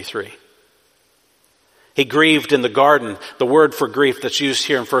Matthew 23. He grieved in the garden. The word for grief that's used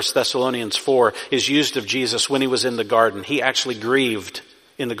here in 1 Thessalonians 4 is used of Jesus when he was in the garden. He actually grieved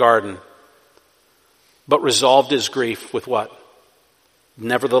in the garden, but resolved his grief with what?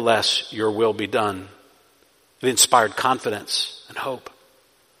 Nevertheless, your will be done. It inspired confidence and hope.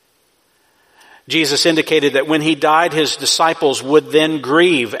 Jesus indicated that when he died, his disciples would then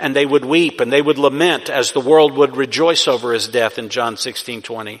grieve, and they would weep, and they would lament as the world would rejoice over his death in John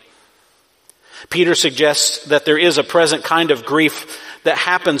 16:20. Peter suggests that there is a present kind of grief that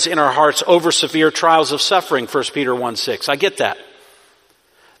happens in our hearts over severe trials of suffering, 1 Peter 1:6. I get that.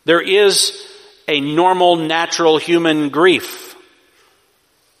 There is a normal, natural human grief.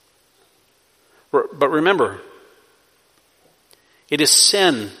 But remember, it is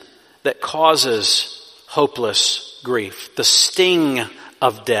sin that causes hopeless grief. The sting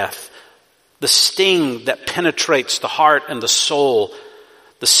of death. The sting that penetrates the heart and the soul.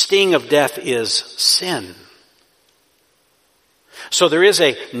 The sting of death is sin. So there is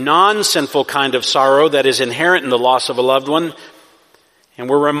a non-sinful kind of sorrow that is inherent in the loss of a loved one. And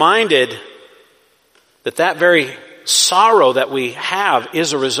we're reminded that that very sorrow that we have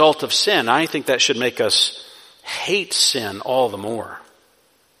is a result of sin. I think that should make us hate sin all the more.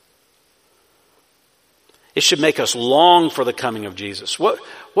 It should make us long for the coming of Jesus. What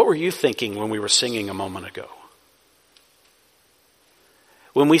were you thinking when we were singing a moment ago?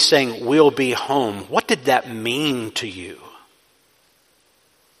 When we sang, "We'll be home," what did that mean to you?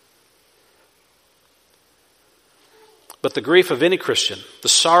 But the grief of any Christian, the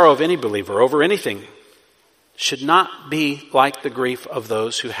sorrow of any believer over anything, should not be like the grief of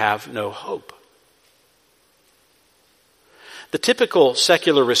those who have no hope. The typical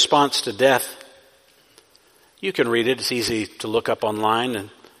secular response to death, you can read it, it's easy to look up online and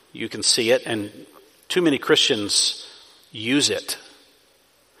you can see it, and too many Christians use it.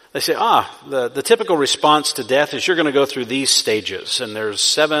 They say, the typical response to death is you're going to go through these stages, and there's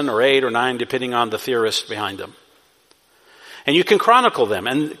 7 or 8 or 9 depending on the theorist behind them. And you can chronicle them.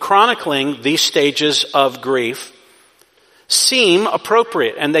 And chronicling these stages of grief seem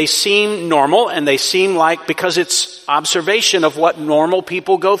appropriate, and they seem normal, and they seem like, because it's observation of what normal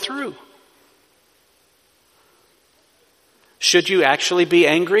people go through. Should you actually be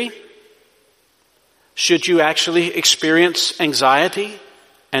angry? Should you actually experience anxiety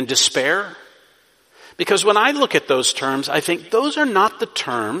and despair? Because when I look at those terms, I think those are not the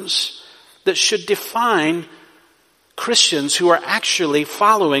terms that should define Christians who are actually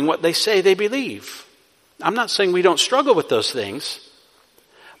following what they say they believe. I'm not saying we don't struggle with those things,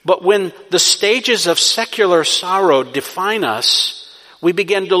 but when the stages of secular sorrow define us, we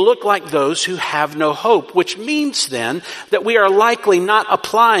begin to look like those who have no hope, which means then that we are likely not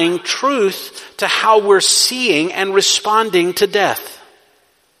applying truth to how we're seeing and responding to death.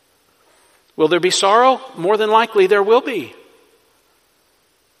 Will there be sorrow? More than likely there will be.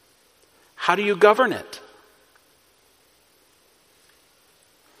 How do you govern it?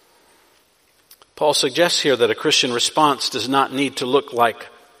 Paul suggests here that a Christian response does not need to look like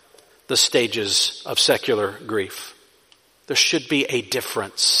the stages of secular grief. There should be a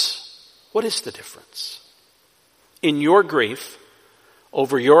difference. What is the difference? In your grief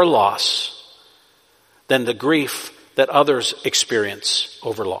over your loss than the grief that others experience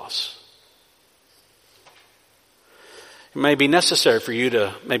over loss. It may be necessary for you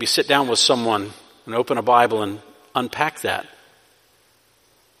to maybe sit down with someone and open a Bible and unpack that.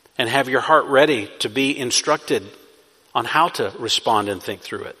 And have your heart ready to be instructed on how to respond and think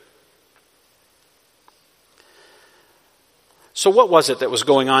through it. So what was it that was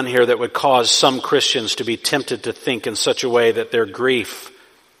going on here that would cause some Christians to be tempted to think in such a way that their grief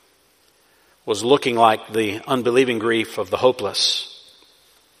was looking like the unbelieving grief of the hopeless?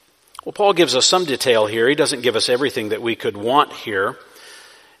 Well, Paul gives us some detail here. He doesn't give us everything that we could want here.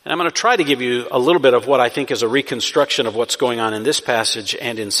 And I'm going to try to give you a little bit of what I think is a reconstruction of what's going on in this passage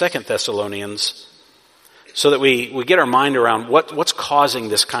and in 2 Thessalonians so that we get our mind around what's causing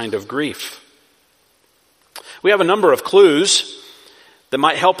this kind of grief. We have a number of clues that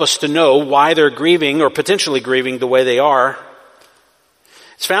might help us to know why they're grieving or potentially grieving the way they are.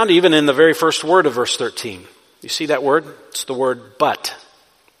 It's found even in the very first word of verse 13. You see that word? It's the word but.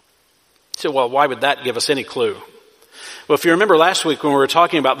 So, well, why would that give us any clue? Well, if you remember last week when we were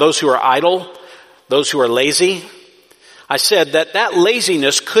talking about those who are idle, those who are lazy, I said that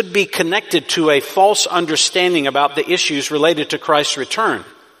laziness could be connected to a false understanding about the issues related to Christ's return.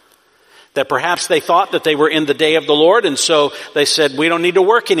 That perhaps they thought that they were in the day of the Lord, and so they said, we don't need to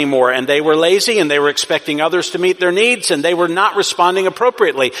work anymore. And they were lazy, and they were expecting others to meet their needs, and they were not responding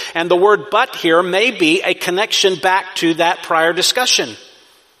appropriately. And the word but here may be a connection back to that prior discussion.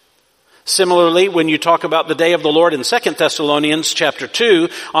 Similarly, when you talk about the day of the Lord in 2 Thessalonians chapter 2,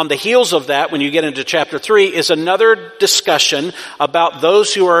 on the heels of that, when you get into chapter 3, is another discussion about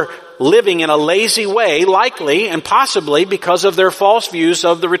those who are living in a lazy way, likely and possibly because of their false views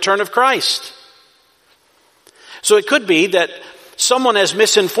of the return of Christ. So it could be that someone has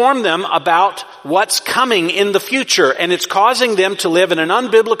misinformed them about what's coming in the future, and it's causing them to live in an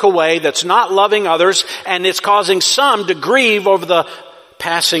unbiblical way that's not loving others, and it's causing some to grieve over the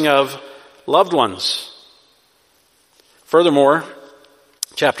passing of loved ones. Furthermore,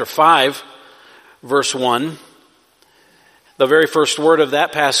 chapter 5, verse 1, the very first word of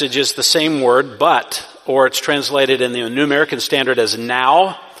that passage is the same word, but, or it's translated in the New American Standard as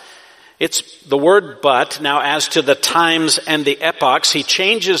now. It's the word but. Now, as to the times and the epochs, he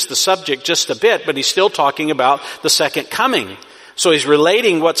changes the subject just a bit, but he's still talking about the second coming. So he's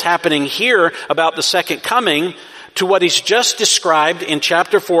relating what's happening here about the second coming to what he's just described in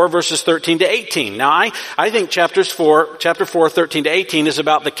chapter 4, verses 13 to 18. Now, I think chapter 4, 13 to 18 is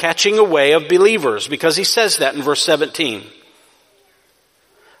about the catching away of believers, because he says that in verse 17.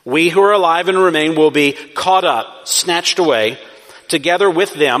 We who are alive and remain will be caught up, snatched away, together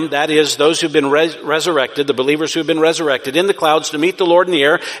with them, that is, those who've been resurrected, the believers who've been resurrected, in the clouds to meet the Lord in the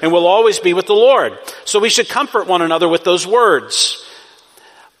air, and will always be with the Lord. So we should comfort one another with those words.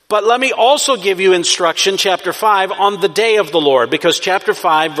 But let me also give you instruction, chapter 5, on the day of the Lord, because chapter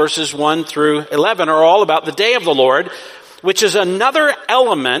 5, verses 1 through 11 are all about the day of the Lord, which is another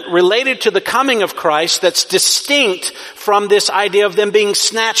element related to the coming of Christ that's distinct from this idea of them being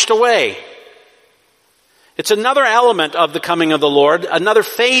snatched away. It's another element of the coming of the Lord, another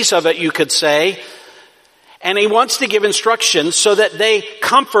phase of it, you could say. And he wants to give instructions so that they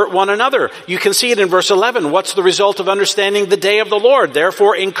comfort one another. You can see it in verse 11. What's the result of understanding the day of the Lord?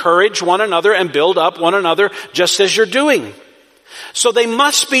 Therefore, encourage one another and build up one another just as you're doing. So they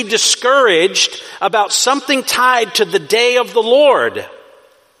must be discouraged about something tied to the day of the Lord.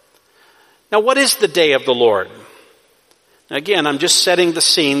 Now, what is the day of the Lord? Again, I'm just setting the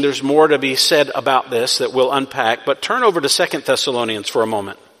scene. There's more to be said about this that we'll unpack. But turn over to 2 Thessalonians for a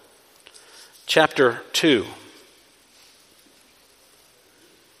moment. Chapter 2.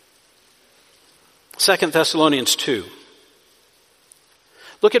 2 Thessalonians 2.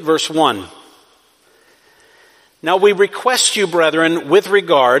 Look at verse 1. Now we request you, brethren, with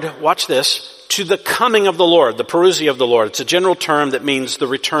regard, watch this, to the coming of the Lord, the parousia of the Lord. It's a general term that means the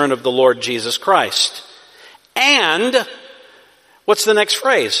return of the Lord Jesus Christ. And, what's the next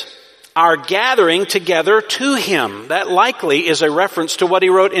phrase? Our gathering together to Him. That likely is a reference to what he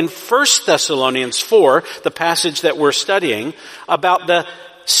wrote in 1 Thessalonians 4, the passage that we're studying, about the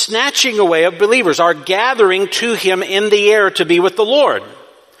snatching away of believers, our gathering to Him in the air to be with the Lord.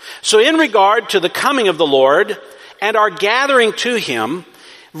 So in regard to the coming of the Lord and our gathering to Him,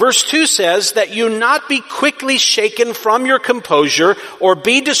 verse 2 says that you not be quickly shaken from your composure or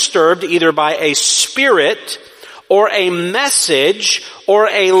be disturbed either by a spirit or a message or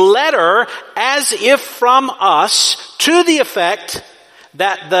a letter as if from us to the effect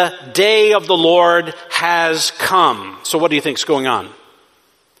that the day of the Lord has come. So what do you think is going on?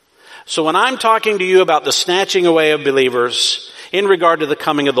 So when I'm talking to you about the snatching away of believers in regard to the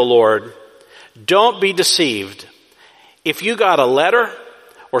coming of the Lord, don't be deceived. If you got a letter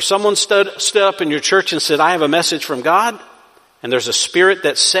or someone stood up in your church and said, I have a message from God, and there's a spirit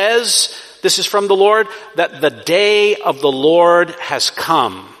that says this is from the Lord, that the day of the Lord has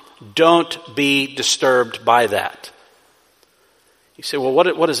come. Don't be disturbed by that. You say, well,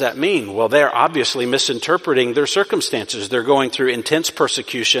 what does that mean? Well, they're obviously misinterpreting their circumstances. They're going through intense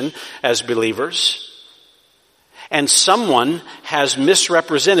persecution as believers. And someone has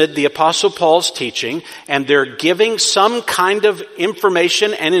misrepresented the Apostle Paul's teaching, and they're giving some kind of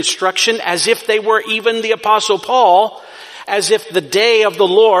information and instruction as if they were even the Apostle Paul, as if the day of the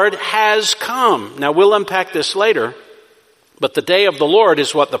Lord has come. Now, we'll unpack this later, but the day of the Lord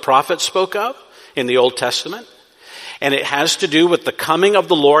is what the prophets spoke of in the Old Testament. And it has to do with the coming of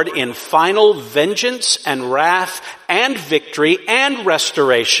the Lord in final vengeance and wrath and victory and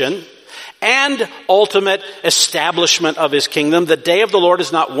restoration and ultimate establishment of His kingdom. The day of the Lord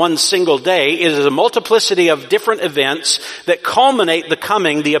is not one single day. It is a multiplicity of different events that culminate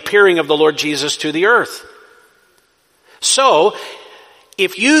the appearing of the Lord Jesus to the earth. So,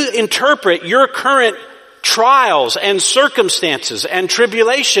 if you interpret your current trials and circumstances and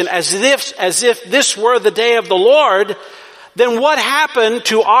tribulation as if this were the day of the Lord, then what happened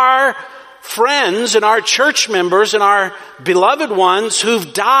to our friends and our church members and our beloved ones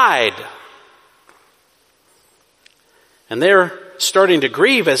who've died? And they're starting to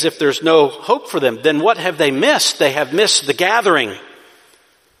grieve as if there's no hope for them. Then what have they missed? They have missed the gathering.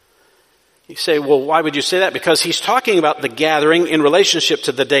 You say, well, why would you say that? Because he's talking about the gathering in relationship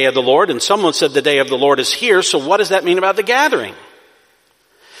to the day of the Lord, and someone said the day of the Lord is here, so what does that mean about the gathering?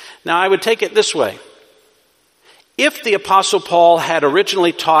 Now, I would take it this way. If the Apostle Paul had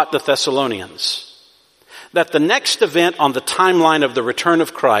originally taught the Thessalonians that the next event on the timeline of the return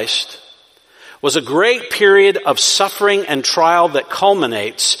of Christ was a great period of suffering and trial that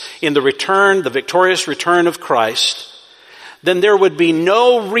culminates in the victorious return of Christ, then there would be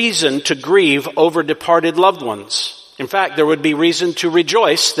no reason to grieve over departed loved ones. In fact, there would be reason to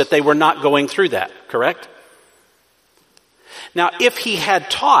rejoice that they were not going through that, correct? Now, if he had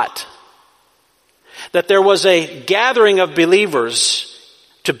taught that there was a gathering of believers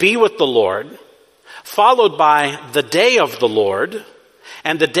to be with the Lord, followed by the day of the Lord,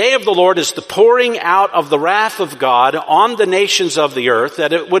 and the day of the Lord is the pouring out of the wrath of God on the nations of the earth,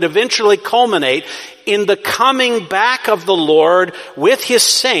 that it would eventually culminate in the coming back of the Lord with His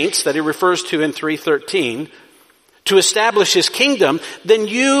saints, that He refers to in 3:13, to establish His kingdom, then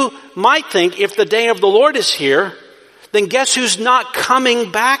you might think if the day of the Lord is here, then guess who's not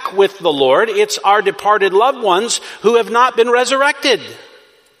coming back with the Lord? It's our departed loved ones who have not been resurrected.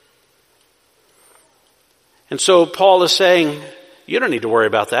 And so Paul is saying, you don't need to worry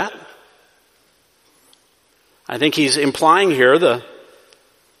about that. I think he's implying here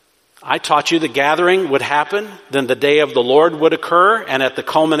I taught you the gathering would happen, then the day of the Lord would occur, and at the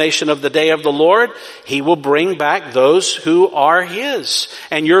culmination of the day of the Lord, He will bring back those who are His.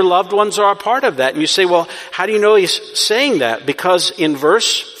 And your loved ones are a part of that. And you say, well, how do you know he's saying that? Because in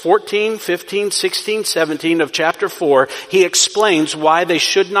verse 14, 15, 16, 17 of chapter 4, he explains why they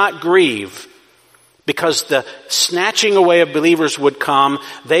should not grieve. Because the snatching away of believers would come,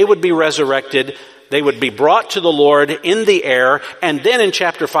 they would be resurrected, they would be brought to the Lord in the air, and then in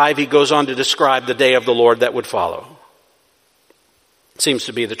chapter 5 he goes on to describe the day of the Lord that would follow. It seems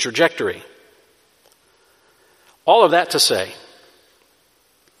to be the trajectory. All of that to say,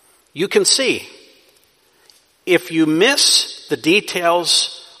 you can see, if you miss the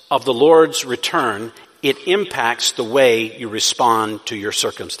details of the Lord's return, it impacts the way you respond to your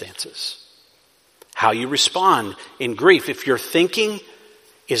circumstances. How you respond in grief. If your thinking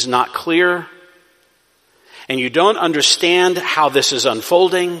is not clear and you don't understand how this is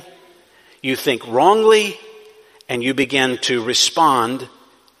unfolding, you think wrongly and you begin to respond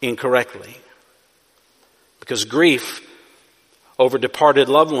incorrectly. Because grief over departed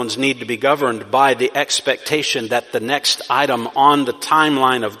loved ones need to be governed by the expectation that the next item on the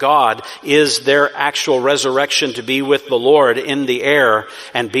timeline of God is their actual resurrection to be with the Lord in the air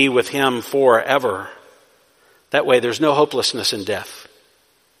and be with Him forever. That way there's no hopelessness in death.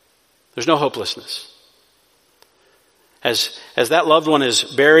 There's no hopelessness. As that loved one is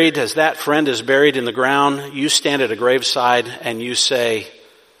buried, as that friend is buried in the ground, you stand at a graveside and you say,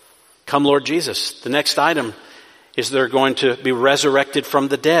 "Come, Lord Jesus." The next item is they're going to be resurrected from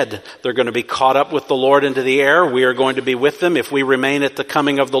the dead. They're going to be caught up with the Lord into the air. We are going to be with them if we remain at the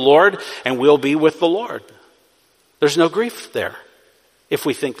coming of the Lord, and we'll be with the Lord. There's no grief there if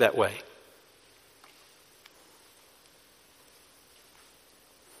we think that way.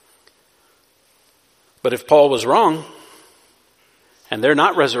 But if Paul was wrong, and they're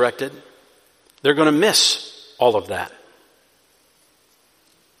not resurrected, they're going to miss all of that.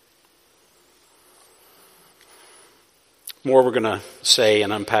 More we're going to say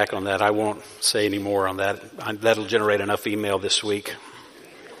and unpack on that. I won't say any more on that. That'll generate enough email this week.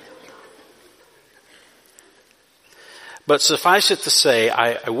 But suffice it to say,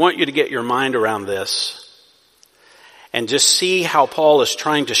 I want you to get your mind around this and just see how Paul is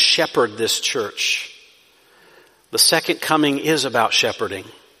trying to shepherd this church. The second coming is about shepherding.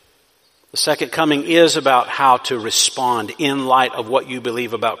 The second coming is about how to respond in light of what you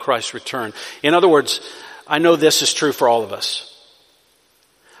believe about Christ's return. In other words, I know this is true for all of us.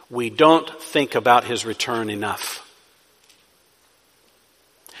 We don't think about His return enough.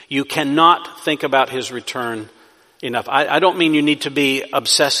 You cannot think about His return enough. I don't mean you need to be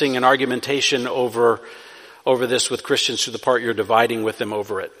obsessing an argumentation over this with Christians to the part you're dividing with them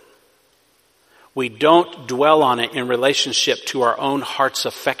over it. We don't dwell on it in relationship to our own heart's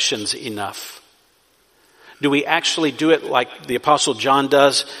affections enough. Do we actually do it like the Apostle John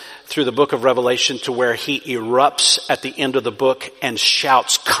does through the book of Revelation, to where he erupts at the end of the book and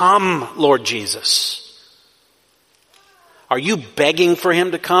shouts, "Come, Lord Jesus"? Are you begging for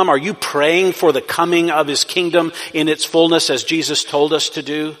Him to come? Are you praying for the coming of His kingdom in its fullness as Jesus told us to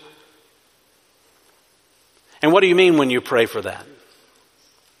do? And what do you mean when you pray for that?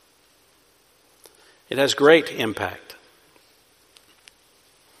 It has great impact.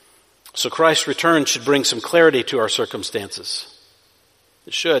 So Christ's return should bring some clarity to our circumstances.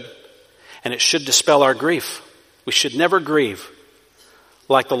 It should. And it should dispel our grief. We should never grieve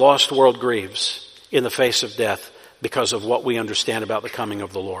like the lost world grieves in the face of death because of what we understand about the coming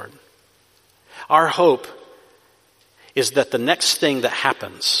of the Lord. Our hope is that the next thing that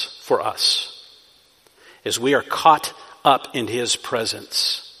happens for us is we are caught up in His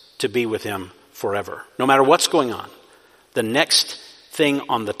presence to be with Him forever. No matter what's going on, the next thing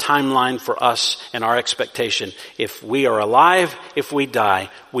on the timeline for us and our expectation, if we are alive, if we die,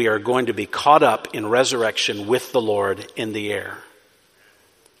 we are going to be caught up in resurrection with the Lord in the air.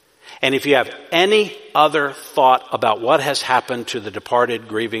 And if you have any other thought about what has happened to the departed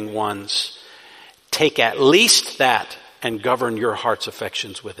grieving ones, take at least that and govern your heart's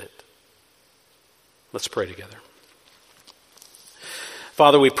affections with it. Let's pray together.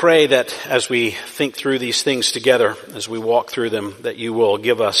 Father, we pray that as we think through these things together, as we walk through them, that you will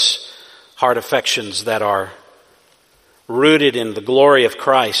give us heart affections that are rooted in the glory of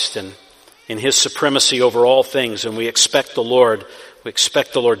Christ and in His supremacy over all things. And we expect the Lord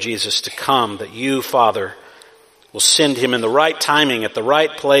Jesus to come, that you, Father, will send Him in the right timing, at the right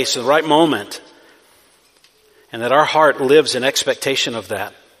place, in the right moment, and that our heart lives in expectation of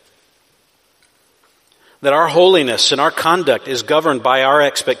that. That our holiness and our conduct is governed by our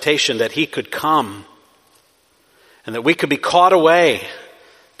expectation that He could come and that we could be caught away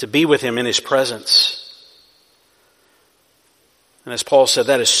to be with Him in His presence. And as Paul said,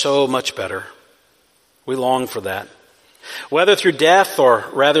 that is so much better. We long for that. Whether through death or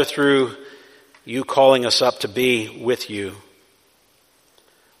rather through you calling us up to be with you,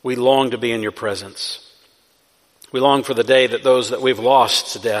 we long to be in your presence. We long for the day that those that we've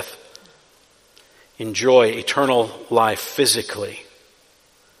lost to death enjoy eternal life physically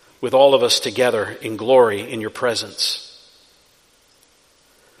with all of us together in glory in your presence.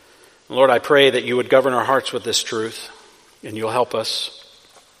 Lord, I pray that you would govern our hearts with this truth and you'll help us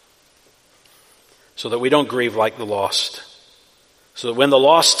so that we don't grieve like the lost. So that when the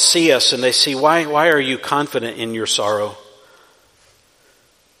lost see us and they see, why are you confident in your sorrow?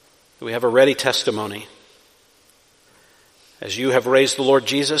 We have a ready testimony. As you have raised the Lord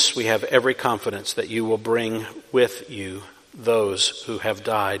Jesus, we have every confidence that you will bring with you those who have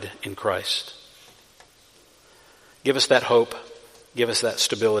died in Christ. Give us that hope. Give us that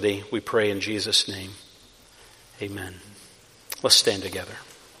stability. We pray in Jesus' name. Amen. Let's stand together.